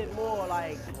made it more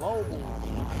like global.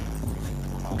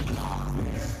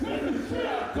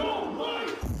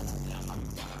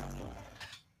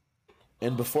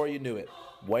 And before you knew it,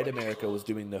 white America was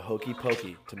doing the hokey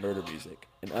pokey to murder music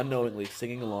and unknowingly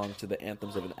singing along to the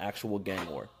anthems of an actual gang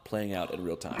war playing out in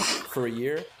real time. For a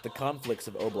year, the conflicts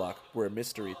of O-Block were a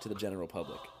mystery to the general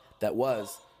public. That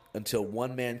was until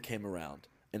one man came around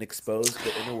and exposed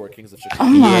the inner workings of Chicago.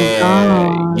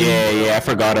 Yeah. I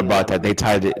forgot about that. They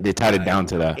tied it down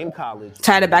to that. In college.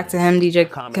 Tied it back to him, DJ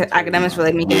Academics, for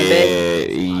like making it big.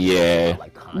 Yeah.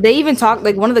 They even talked,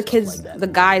 like, one of the kids, the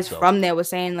guys from there was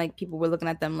saying, like, people were looking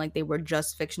at them like they were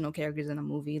just fictional characters in a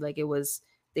movie. Like,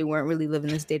 they weren't really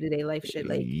living this day-to-day life shit.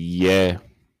 Like, yeah.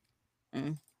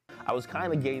 I was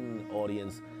kind of gaining an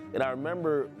audience, and I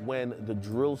remember when the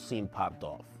drill scene popped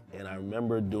off, and I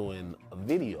remember doing a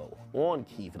video on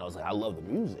Keef, and I was like, I love the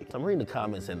music. I'm reading the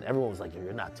comments, and everyone was like, yo,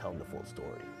 you're not telling the full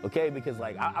story, okay? Because,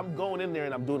 like, I'm going in there,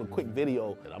 and I'm doing a quick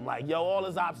video, and I'm like, yo, all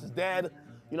his ops is dead.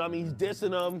 You know what I mean? He's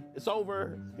dissing them. It's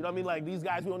over. You know what I mean? Like, these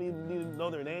guys, we don't even need to know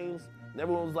their names. And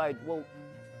everyone was like, well,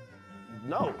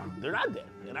 no, they're not dead.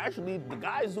 And actually, the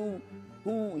guys who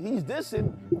he's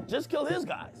dissing just killed his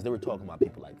guys. They were talking about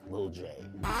people like Lil J.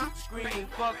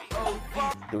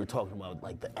 They were talking about,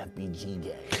 like, the FBG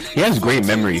gang. He has great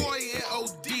memory.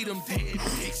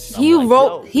 He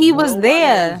was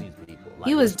there.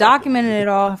 He was documenting it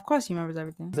all. Of course, he remembers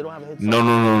everything.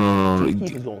 No.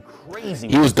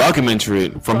 He was documenting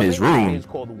it from his room.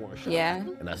 Yeah.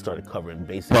 And I started covering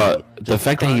basically. But the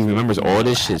fact that he remembers all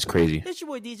this shit is crazy. It's your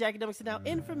boy DJ Academics, and now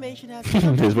information has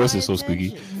His voice is so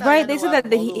squeaky. Right? They said that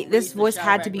this voice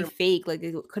had to be fake. Like,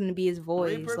 it couldn't be his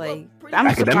voice. Like, I'm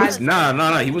Academics? surprised.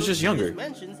 No. He was just younger.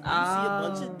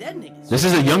 This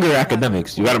is a younger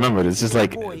Academics. You gotta remember, this is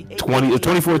like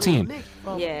 2014.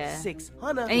 Yeah.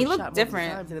 And he looked different.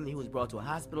 And then he was brought to a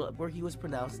hospital where he was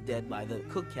pronounced dead by the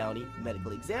Cook County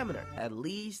medical examiner. At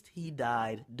least he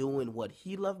died doing what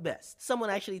he loved best. Someone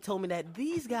actually told me that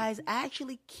these guys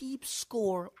actually keep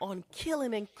score on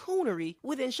killing and coonery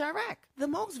within Chirac. The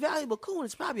most valuable coon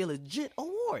is probably a legit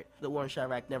award. The war in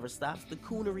Chirac never stops. The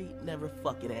coonery never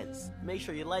fucking ends. Make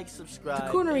sure you like,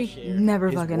 subscribe, The coonery and share. never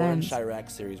His fucking War in ends.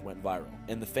 Chirac series went viral,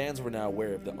 and the fans were now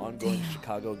aware of the ongoing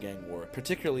Chicago gang war,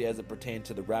 particularly as it pertained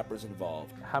to the rappers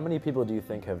involved. How many people do you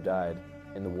think have died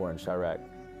in the war in Chirac?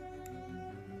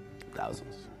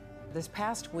 Thousands. This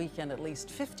past weekend, at least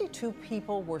 52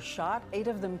 people were shot, 8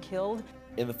 of them killed.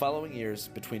 In the following years,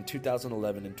 between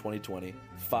 2011 and 2020,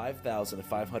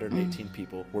 5,518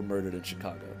 people were murdered in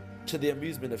Chicago, to the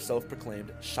amusement of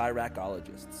self-proclaimed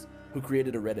Chiracologists, who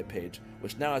created a Reddit page,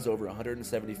 which now has over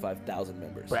 175,000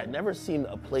 members. But I'd never seen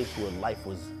a place where life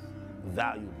was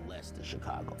valued less than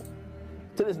Chicago.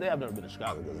 To this day, I've never been to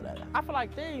Chicago because of that. I feel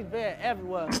like things bad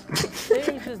everywhere.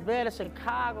 Things just bad in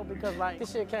Chicago because, like,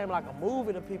 this shit came like a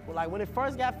movie to people. Like, when it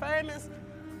first got famous,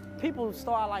 people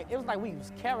started, like, it was like we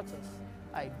was characters.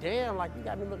 Like, damn, like, you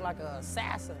got me look like an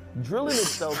assassin. Drilling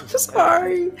itself.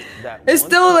 Sorry. It's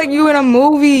still like you in a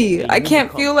movie. I can't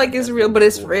feel like it's real, but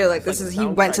it's real. Like, this is, he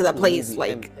went to the place.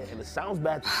 Like, and it sounds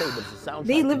bad to say, but it's a soundtrack.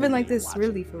 they living like this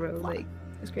really for real. Like,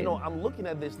 it's crazy. You know, I'm looking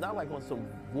at this not like on some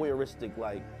voyeuristic,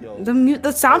 like, yo. The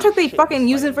soundtrack they fucking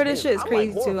using for this shit is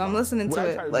crazy too. I'm listening to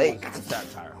it. Like,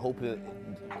 satire, hoping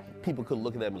people could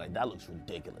look at that and be like, that looks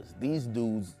ridiculous. These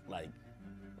dudes, like,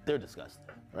 they're disgusting,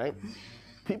 right?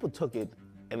 People took it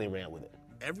and they ran with it.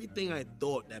 Everything I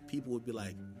thought that people would be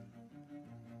like,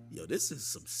 yo, this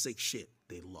is some sick shit,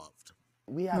 they loved.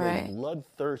 We have a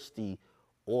bloodthirsty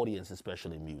audience,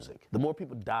 especially music. The more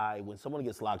people die, when someone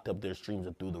gets locked up, their streams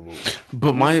are through the roof.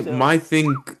 But my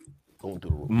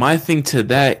thing to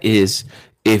that is,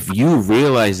 if you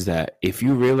realize that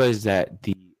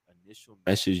the initial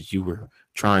message you were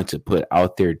trying to put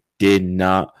out there did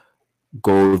not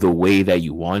go the way that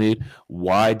you wanted,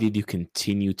 why did you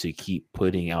continue to keep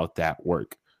putting out that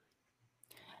work?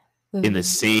 in the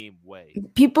same way.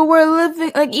 People were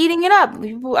living like eating it up.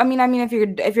 People, I mean, if you're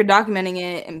documenting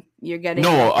it and you're getting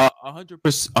No,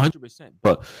 100%.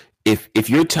 But if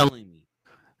you're telling me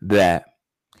that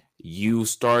you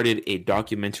started a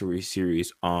documentary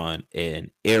series on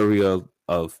an area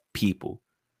of people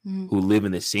who live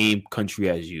in the same country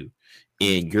as you,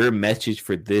 and your message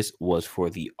for this was for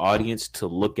the audience to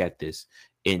look at this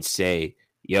and say,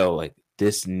 yo, like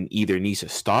this either needs to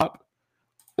stop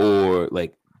or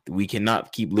like we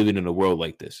cannot keep living in a world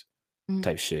like this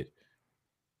type shit.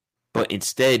 But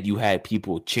instead, you had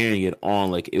people cheering it on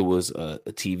like it was a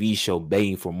TV show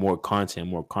begging for more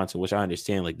content, which I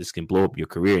understand. Like this can blow up your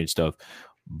career and stuff,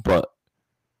 but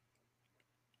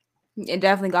it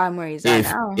definitely got him where he's at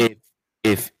now.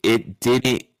 If it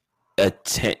didn't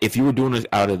if you were doing this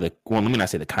out of the let me not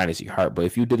say the kindness of your heart, but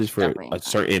if you did this for a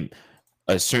certain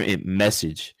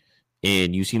message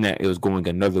and you seen that it was going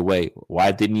another way,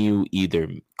 why didn't you either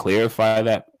clarify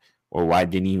that or why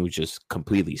didn't you just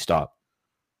completely stop?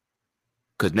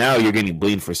 Because now you're getting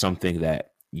blamed for something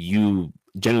that you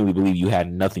genuinely believe you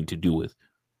had nothing to do with.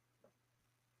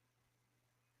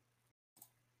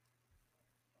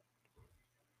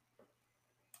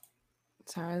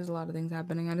 Sorry, there's a lot of things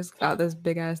happening. I just got this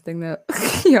big ass thing that,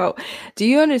 yo, do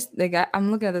you understand? Like, I'm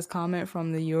looking at this comment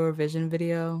from the Eurovision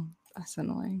video. That's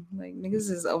annoying. Like, niggas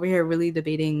is over here really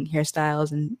debating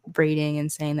hairstyles and braiding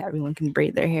and saying that everyone can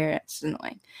braid their hair. It's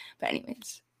annoying. But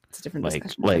anyways, it's a different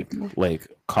discussion. Like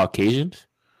Caucasians?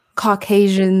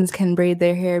 Caucasians can braid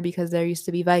their hair because there used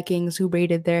to be Vikings who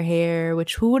braided their hair,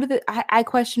 I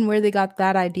question where they got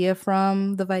that idea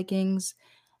from, the Vikings.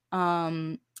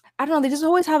 I don't know. They just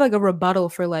always have like a rebuttal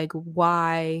for like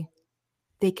why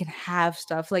they can have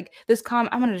stuff like this. I'm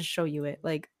gonna just show you it.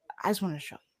 Like I just want to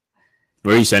show you.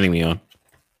 Where are you sending me on?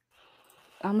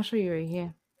 I'm gonna show you right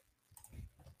here.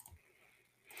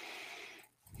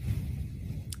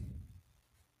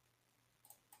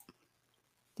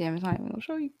 Damn, it's not even gonna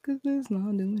show you because it's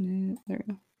not doing it. There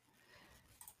we go.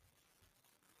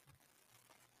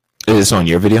 Is this on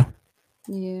your video?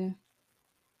 Yeah.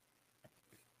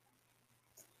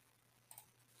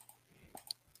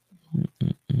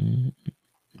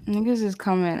 Niggas is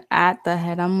coming at the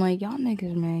head. I'm like, y'all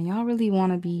niggas, man, y'all really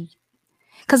want to be...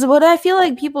 Because what I feel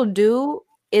like people do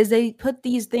is they put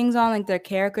these things on, like their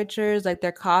caricatures, like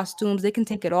their costumes. They can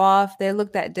take it off. They're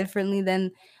looked at differently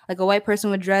than like a white person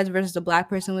with dreads versus a black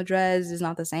person with dreads is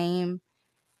not the same.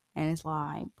 And it's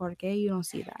like, ¿por qué you don't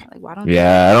see that? Like, why don't?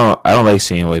 Yeah, I don't like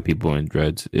seeing white people in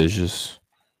dreads. It's just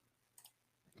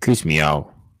creeps me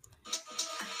out.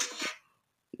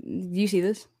 Do you see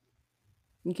this?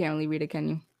 You can't really read it, can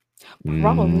you?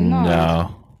 Probably not.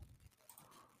 No.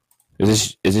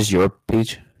 Is this your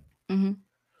page? Mm-hmm.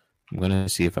 I'm gonna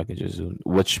see if I can just zoom.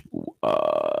 Which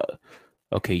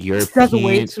okay, European. That's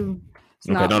way too.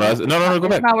 Okay, no, go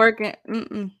back. It's not working.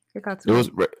 It was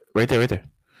right there.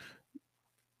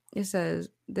 It says,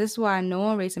 this is why no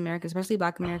one race Americans, especially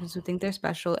Black Americans who think they're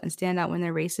special and stand out when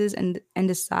they're races and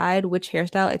decide which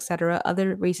hairstyle, etc.,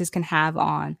 other races can have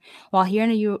on. While here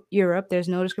in Europe, there's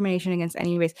no discrimination against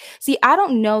any race. See, I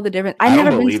don't know the difference. I don't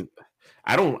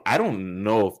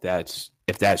know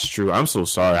if that's true. I'm so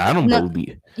sorry. I don't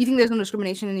believe. You think there's no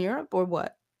discrimination in Europe or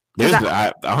what? There's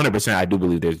 100%. I do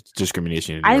believe there's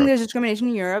discrimination in Europe. I think there's discrimination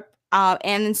in Europe.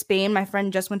 And in Spain, my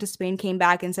friend just went to Spain, came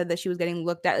back and said that she was getting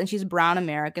looked at, and she's brown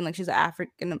American, like she's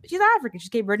African, she's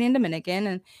Cape Verdean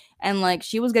Dominican, and like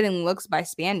she was getting looks by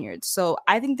Spaniards. So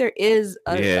I think there is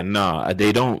they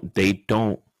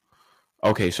don't.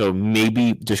 Okay, so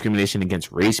maybe discrimination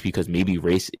against race because maybe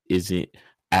race isn't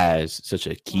as such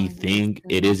a key thing.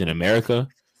 It is in America.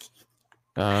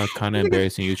 Kind of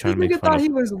embarrassing. You trying to make fun thought of. He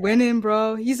was winning,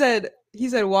 bro. He said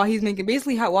while he's making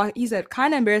he said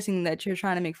kind of embarrassing that you're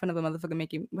trying to make fun of a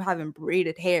motherfucker having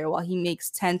braided hair while he makes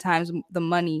 10 times the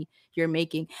money you're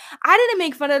making. I didn't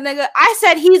make fun of the nigga. I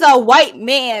said he's a white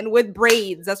man with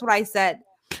braids. That's what I said.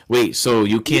 Wait, so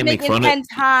you can't make fun 10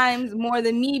 times more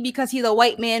than me because he's a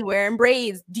white man wearing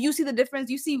braids. Do you see the difference?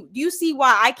 Do you see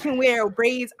why I can wear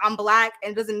braids? I'm black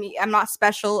and doesn't mean I'm not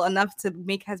special enough to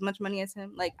make as much money as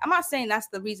him. Like, I'm not saying that's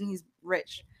the reason he's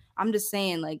rich. I'm just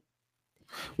saying, like,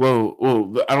 well,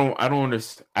 I don't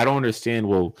understand.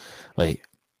 Well, like,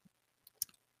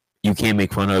 you can't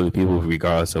make fun of other people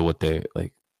regardless of what they're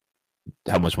like,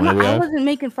 how much money they have. I wasn't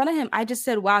making fun of him. I just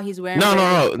said, wow, he's wearing.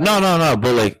 No.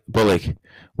 But like,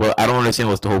 well, I don't understand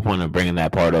what's the whole point of bringing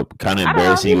that part up. Kind of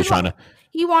embarrassing. He was trying to.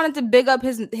 He wanted to big up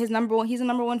his number one. He's a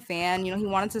number one fan. You know, he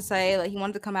wanted to say, like, he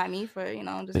wanted to come at me for, you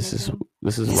know.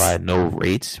 This is why no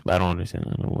rates. I don't understand. I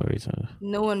don't know what rates are.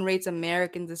 No one rates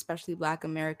Americans, especially Black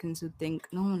Americans, who think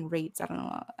no one rates. I don't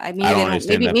know. I don't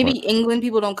understand that maybe part. England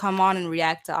people don't come on and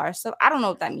react to our stuff. I don't know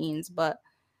what that means, but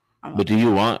But do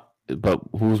you want? But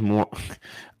who's more?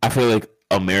 I feel like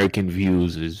American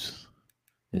views is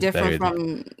different better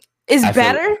from is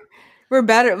better. We're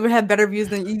better. We have better views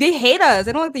than you. They hate us.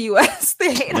 They don't like the U.S.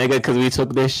 They hate us. Because we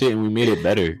took their shit and we made it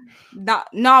better.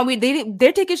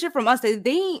 They're taking shit from us.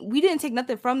 We didn't take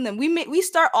nothing from them. We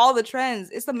start all the trends.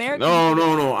 It's American.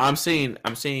 No. I'm saying,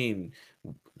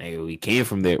 nigga, we came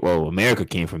from there. Well, America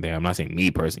came from there. I'm not saying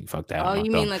me personally. Fuck that. Oh,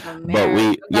 you mean like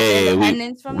America?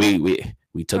 But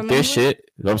we took their shit.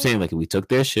 You know what I'm saying? Like we took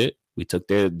their shit. We took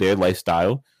their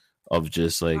lifestyle of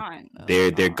just like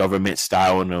their government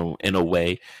style in a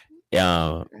way.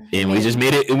 And we just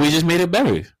made it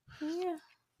better.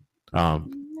 Yeah.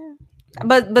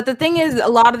 But the thing is, a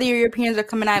lot of the Europeans are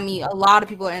coming at me. A lot of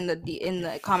people are in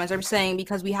the comments are saying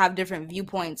because we have different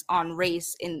viewpoints on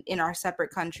race in our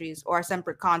separate countries or our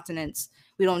separate continents,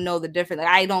 we don't know the difference.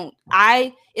 Like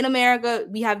in America,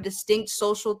 we have distinct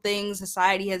social things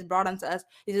society has brought onto us.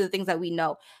 These are the things that we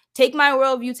know. Take my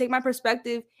worldview, take my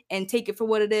perspective, and take it for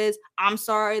what it is. I'm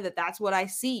sorry that's what I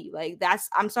see. Like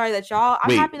I'm sorry that y'all.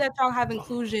 I'm happy that y'all have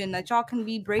inclusion. That y'all can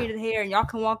be braided hair and y'all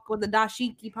can walk with a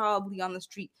dashiki probably on the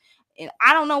street. And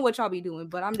I don't know what y'all be doing,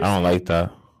 but I'm just. I don't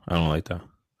like that.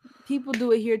 People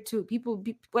do it here too.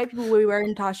 White people were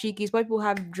wearing dashikis. White people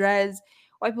have dreads.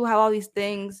 White people have all these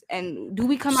things. And do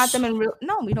we come at them in real?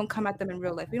 No, we don't come at them in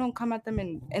real life. We don't come at them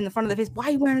in the front of the face. Why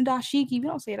are you wearing a dashiki? We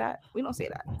don't say that.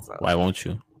 So. Why won't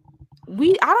you? I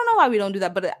don't know why we don't do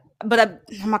that, but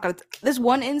I'm not gonna. This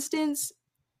one instance,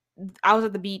 I was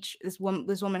at the beach. This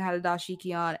woman had a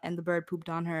dashiki on, and the bird pooped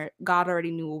on her. God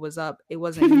already knew what was up. It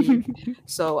wasn't me.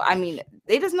 So I mean,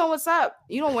 they just know what's up.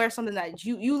 You don't wear something that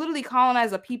you literally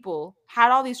colonized a people,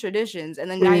 had all these traditions,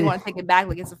 and then now you want to take it back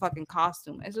like it's a fucking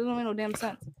costume. It doesn't make no damn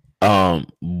sense.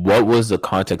 What was the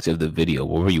context of the video?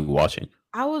 What were you watching?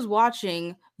 I was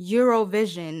watching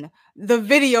Eurovision, the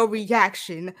video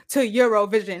reaction to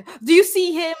Eurovision. Do you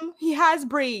see him? He has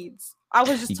braids. I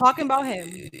was just talking about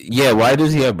him. Yeah, why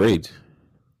does he have braids?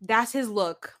 That's his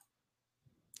look.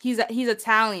 He's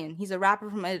Italian. He's a rapper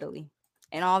from Italy.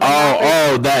 And all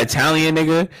that Italian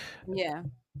nigga? Yeah.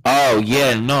 Oh,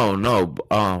 yeah, no.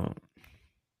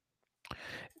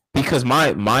 Because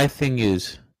my thing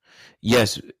is,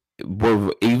 yes,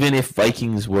 even if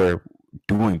Vikings were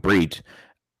doing braids,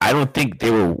 I don't think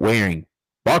they were wearing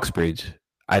box braids.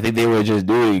 I think they were just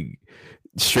doing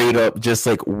straight up just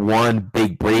like one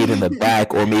big braid in the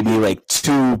back or maybe like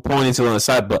two ponytails on the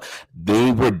side, but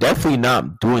they were definitely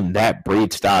not doing that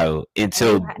braid style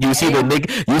until you see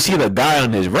the guy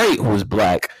on his right who's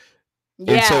black.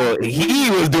 Yeah. Until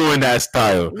he was doing that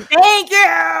style. Thank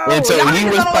you. Until he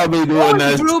was probably doing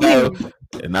that style.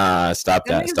 Nah, stop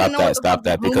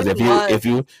that. Because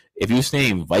if you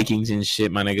saying Vikings and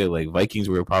shit, my nigga, like Vikings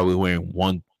were probably wearing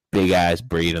one big ass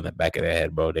braid on the back of their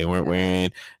head, bro. They weren't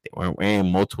wearing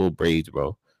multiple braids,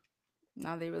 bro.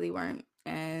 No, they really weren't.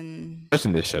 And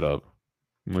searching this shit up.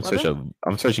 I'm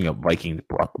searching up Viking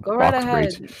box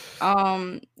braids.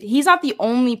 He's not the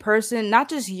only person, not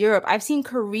just Europe. I've seen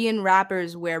Korean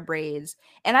rappers wear braids,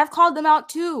 and I've called them out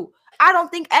too. I don't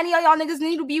think any of y'all niggas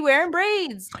need to be wearing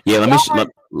braids. Yeah,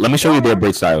 let me show you their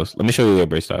braid styles.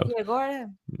 Yeah, go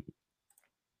ahead.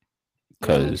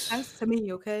 Cause makes sense to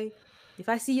me, okay? If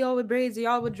I see y'all with braids or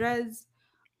y'all with dreads,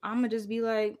 I'm gonna just be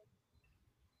like,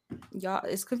 y'all,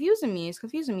 it's confusing me.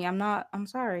 I'm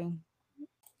sorry.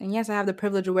 And yes, I have the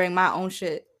privilege of wearing my own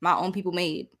shit, my own people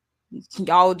made.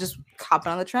 Y'all just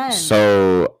hopping on the trend.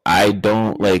 So I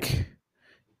don't like.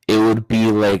 It would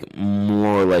be like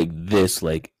more like this,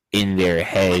 like in their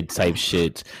head type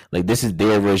shit. Like this is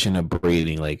their version of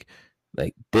braiding, like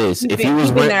this. If he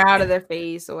was wearing out of their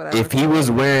face or whatever. If he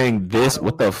was wearing this,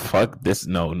 what the fuck? This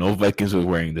no Vikings was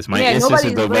wearing this. My instance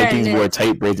is the Vikings wore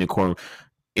tight braids and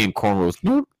cornrows.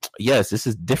 No, yes, this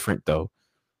is different though.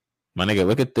 My nigga,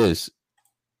 look at this.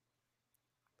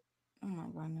 Oh my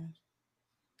goodness.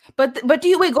 But do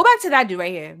you go back to that dude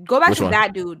right here? Go back to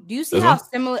that dude. Do you see how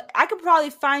similar? I could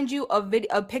probably find you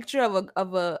a picture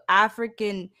of a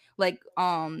African like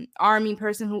army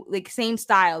person who like same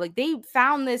style. Like they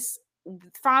found this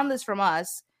from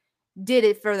us, did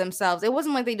it for themselves. It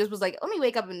wasn't like they just was like, let me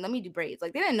wake up and let me do braids.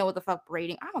 Like they didn't know what the fuck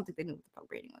braiding. I don't think they knew what the fuck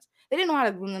braiding was. They didn't know how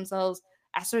to groom themselves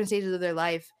at certain stages of their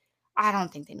life. I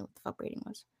don't think they knew what the fuck braiding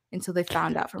was until they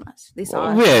found out from us. They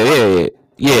saw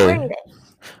Yeah.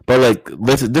 But like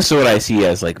this is what I see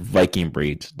as like Viking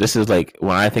braids. This is like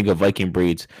when I think of Viking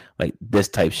braids, like this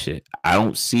type shit. I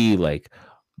don't see like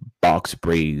box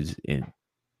braids in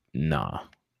Nah.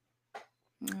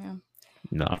 Yeah.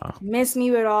 Nah. Miss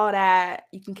me with all that.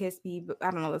 You can kiss me, but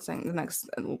I don't know the next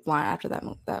line after that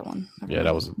one. Yeah,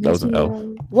 that was an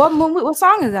L. What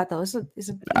song is that though?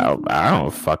 I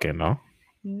don't fucking know.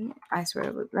 I swear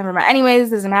it was. Never mind.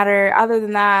 Anyways, doesn't matter. Other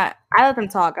than that, I let them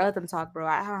talk, bro.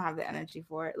 I don't have the energy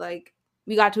for it. Like,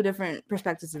 we got two different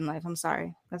perspectives in life. I'm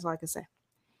sorry. That's all I can say.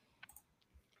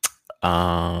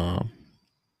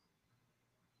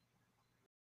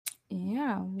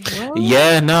 Yeah. Well,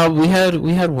 yeah. No, we had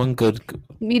one good.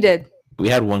 We did. We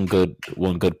had one good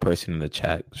person in the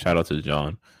chat. Shout out to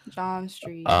John. John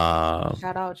Street. Shout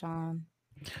out John.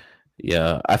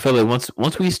 Yeah, I feel like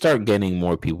once we start getting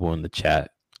more people in the chat,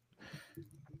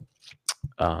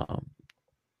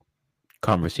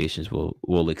 conversations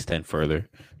will extend further.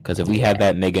 Because if we had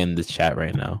that nigga in the chat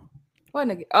right now, what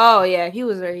nigga? Oh yeah, he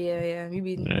was there. Yeah.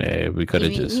 We could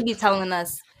have just. He'd be telling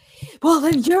us, well,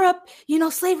 in Europe,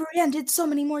 slavery ended so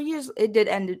many more years. It did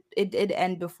end. It did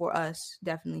end before us,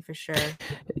 definitely for sure.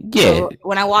 Yeah. So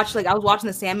when I was watching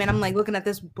the Sandman, I'm like looking at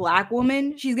this black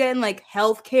woman. She's getting like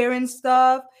health care and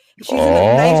stuff. She's in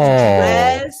a nice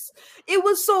dress. It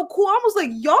was so cool. I was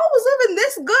like, y'all was living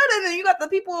this good, and then you got the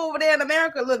people over there in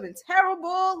America living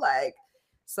terrible. Like,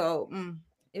 so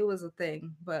it was a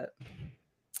thing. But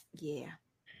yeah,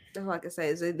 that's all I can say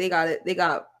is they got it. They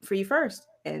got free first,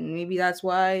 and maybe that's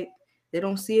why they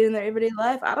don't see it in their everyday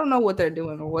life. I don't know what they're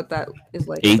doing or what that is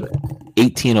like.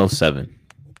 1807.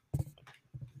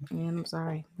 Yeah, I'm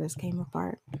sorry. This came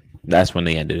apart. That's when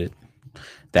they ended it.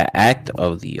 The act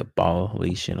of the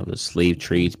abolition of the slave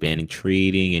trades, banning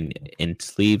trading and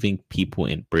enslaving people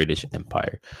in British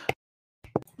Empire.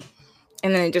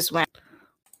 And then it just went.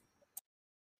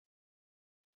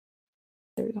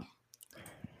 There we go.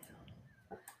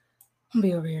 I'll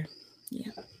be over here.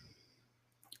 Yeah.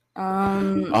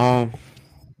 But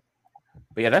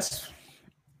yeah, it's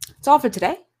all for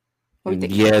today.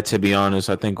 Yeah, to be honest,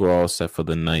 I think we're all set for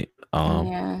the night.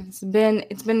 Yeah, it's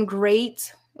been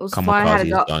great. It was fun.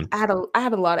 I had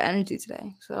a lot of energy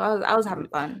today, so I was having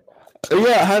fun.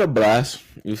 Yeah, I had a blast.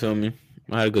 You feel me?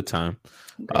 I had a good time.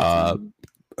 Are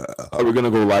we gonna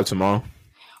go live tomorrow?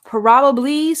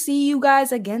 Probably. See you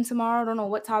guys again tomorrow. I don't know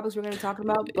what topics we're gonna be talking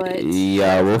about, but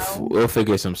yeah, we'll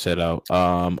figure some shit out.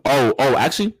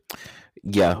 Actually,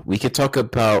 yeah, we could talk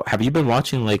about. Have you been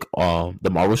watching like the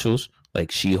Marvel shows, like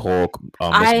She-Hulk, Miss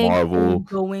Marvel?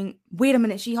 Wait a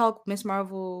minute, She-Hulk, Miss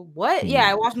Marvel. What? Yeah,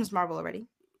 I watched Miss Marvel already.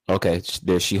 Okay,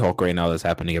 there's She-Hulk right now that's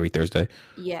happening every Thursday.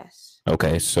 Yes.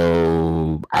 Okay,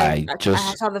 so I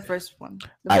saw the first one.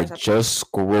 Just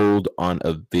scrolled on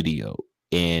a video,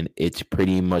 and it's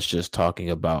pretty much just talking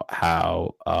about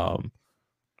how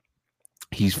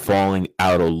he's falling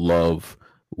out of love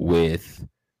with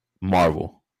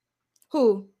Marvel.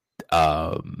 Who?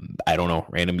 I don't know.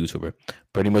 Random YouTuber.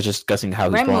 Pretty much discussing how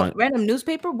he's falling. Random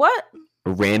newspaper? What?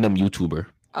 Random YouTuber.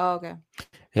 Oh, okay.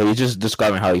 Yeah, he's just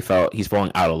describing how he's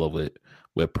falling out of love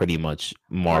with pretty much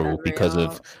Marvel because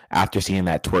of after seeing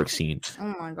that twerk scene.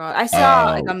 Oh my god. I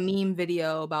saw like a meme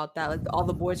video about that. Like all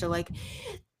the boys are like,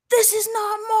 this is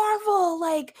not Marvel,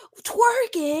 like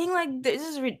twerking, like this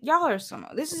is y'all are some.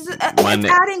 This is it's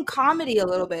adding comedy a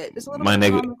little bit. It's a little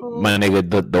bit comical. My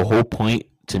nigga, the whole point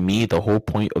to me, the whole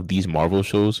point of these Marvel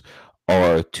shows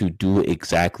are to do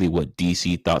exactly what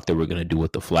DC thought they were gonna do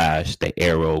with the Flash, the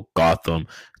Arrow, Gotham,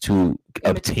 to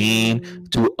obtain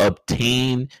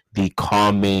the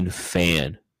common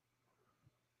fan.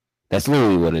 That's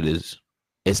literally what it is.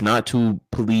 It's not to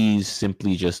please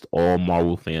simply just all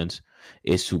Marvel fans.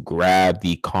 It's to grab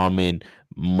the common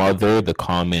mother, the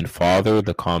common father,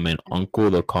 the common uncle,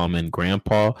 the common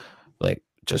grandpa, like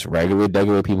just regular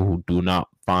people who do not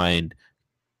find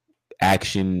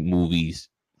action movies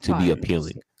to be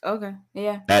appealing. Okay,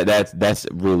 yeah. That's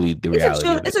really the reality.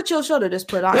 It's a chill show to just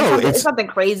put on. It's something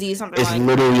crazy. It's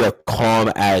literally a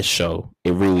calm ass show.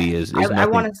 It really is. I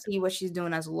want to see what she's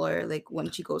doing as a lawyer, like when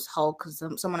she goes Hulk, because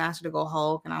someone asked her to go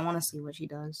Hulk, and I want to see what she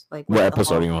does. Like what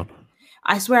episode are you on?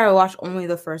 I swear I watched only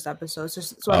the first episode.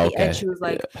 So at the end she was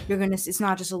like, "You're gonna. It's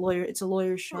not just a lawyer. It's a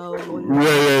lawyer show."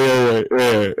 Right.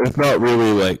 It's not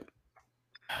really like.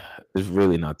 There's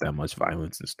really not that much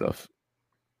violence and stuff.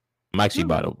 I'm actually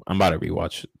about to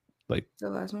rewatch like the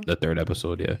last one, the third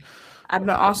episode. Yeah, I've been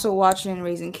also watching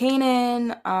Raising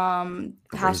Kanan,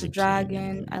 House of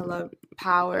Dragon. I love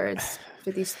Power. It's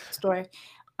 50's story.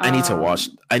 I've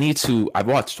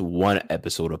watched one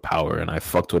episode of Power and I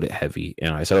fucked with it heavy,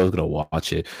 and I said I was gonna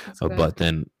watch it, but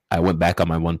then I went back on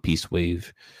my One Piece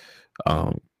wave.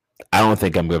 I don't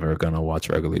think I'm ever gonna watch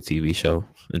a regular TV show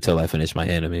until I finish my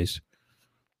animes.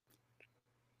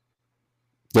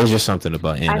 There's just something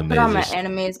about anime. I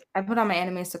put on my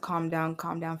animes to calm down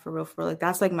for real, for real. Like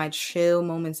that's like my chill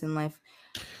moments in life.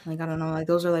 Like I don't know, like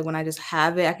those are like when I just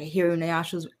have it. I can hear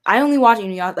Inuyasha's. I only watch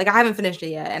Inuyasha. Like I haven't finished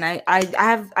it yet, and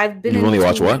I've been You've in only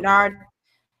watched between what?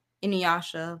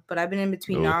 Inuyasha, but I've been in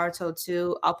between Oh. Naruto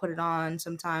too. I'll put it on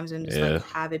sometimes and just Yeah. like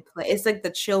have it play. It's like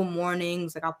the chill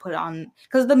mornings. Like I'll put it on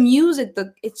because the music,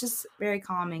 it's just very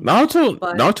calming.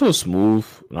 Naruto is smooth.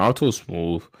 Naruto is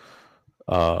smooth.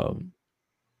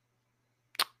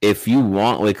 If you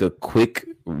want like a quick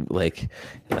like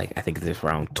I think there's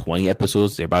around 20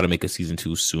 episodes. They're about to make a season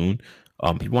 2 soon.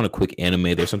 If you want a quick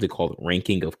anime, there's something called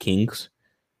Ranking of Kings.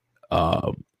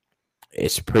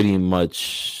 It's pretty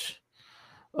much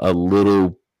a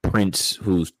little prince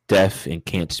who's deaf and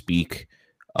can't speak,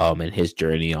 and his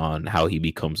journey on how he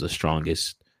becomes the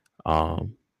strongest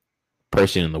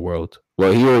person in the world.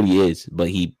 Well, he already is, but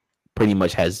he pretty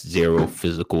much has zero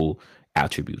physical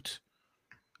attributes.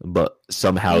 But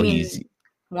somehow he's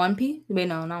One Piece. Wait,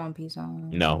 no, not One Piece.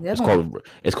 no. It's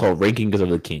called Rankings of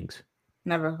the Kings.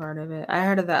 Never heard of it. I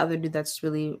heard of that other dude that's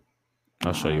really.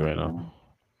 I'll show you right now.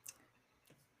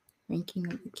 Ranking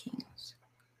of the Kings.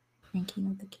 Ranking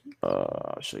of the Kings.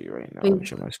 I'll show you right now. Wait. Let me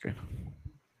show my screen.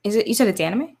 Is it? You said it's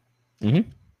anime?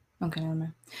 Mm-hmm. Okay, never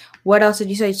mind. What else did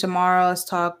you say tomorrow? Let's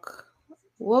talk.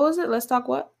 What was it? Let's talk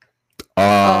what?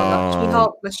 How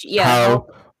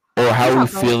we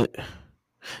feel?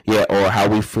 Yeah, or how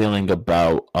we feeling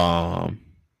about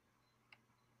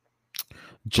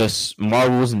just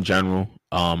Marvels in general.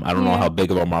 I don't know how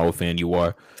big of a Marvel fan you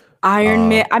are. Iron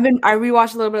Man. I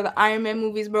rewatched a little bit of the Iron Man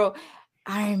movies, bro.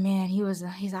 Iron Man.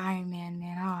 He's Iron Man,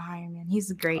 man. Oh, Iron Man.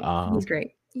 He's great. He's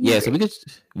great. So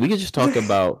we could just talk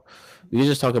about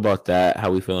that.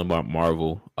 How we feeling about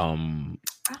Marvel? I don't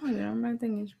even remember. I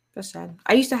think that's sad.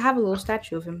 I used to have a little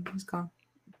statue of him. He's gone.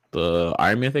 The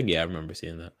Iron Man thing. Yeah, I remember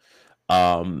seeing that.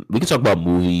 We can talk about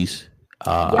movies.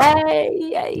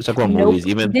 Yay. Let's talk about movies.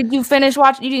 Even did you finish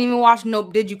watching? You didn't even watch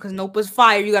Nope, did you? Because Nope was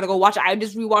fire. You gotta go watch it. I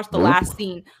just rewatched the last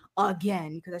scene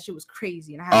again because that shit was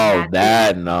crazy. And I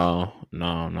have no. You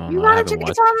gotta check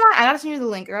it online. I gotta send you the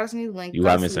link. You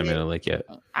haven't sent me the link yet.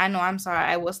 I know. I'm sorry.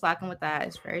 I was slacking with that.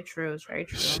 It's very true.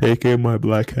 Shaking my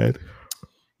black head.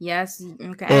 Yes.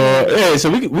 Okay. Yeah. So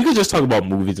we could just talk about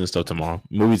movies and stuff tomorrow.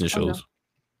 Movies and shows. Okay.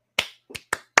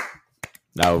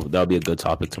 That'll be a good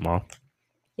topic tomorrow.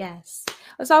 Yes.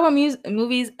 Let's talk about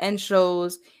movies and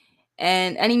shows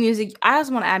and any music. I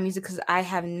also want to add music because I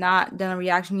have not done a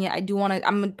reaction yet. I'm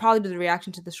gonna probably do the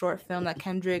reaction to the short film that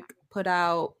Kendrick put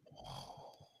out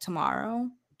tomorrow.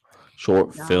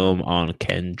 Short film on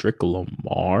Kendrick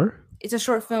Lamar. It's a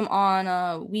short film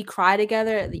on We Cry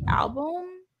Together, the album.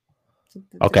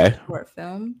 Okay. Short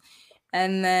film.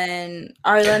 And then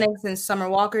Ari Lennox and Summer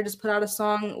Walker just put out a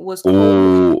song. Was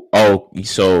cool.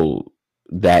 So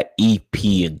that EP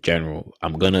in general,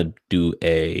 I'm gonna do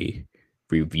a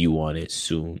review on it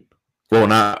soon. Well,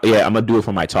 I'm gonna do it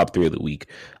for my top 3 of the week.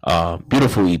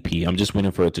 Beautiful EP. I'm just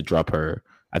waiting for it to drop her.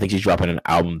 I think she's dropping an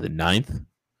album the 9th.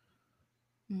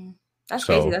 That's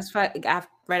crazy. That's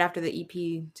right after the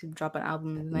EP to drop an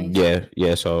album is nice.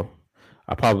 Yeah. So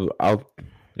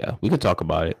we could talk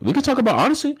about it. We could talk about,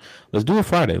 honestly, let's do it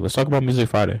Friday. Let's talk about Music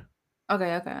Friday.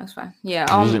 Okay, that's fine. Yeah,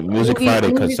 music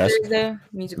Friday because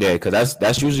that's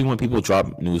that's usually when people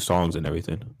drop new songs and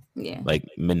everything. Yeah, like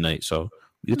midnight. So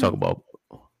we can talk about.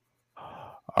 All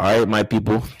right, my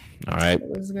people. All right.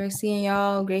 It was great seeing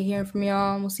y'all. Great hearing from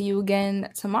y'all. We'll see you again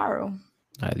tomorrow.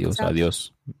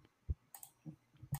 Adios.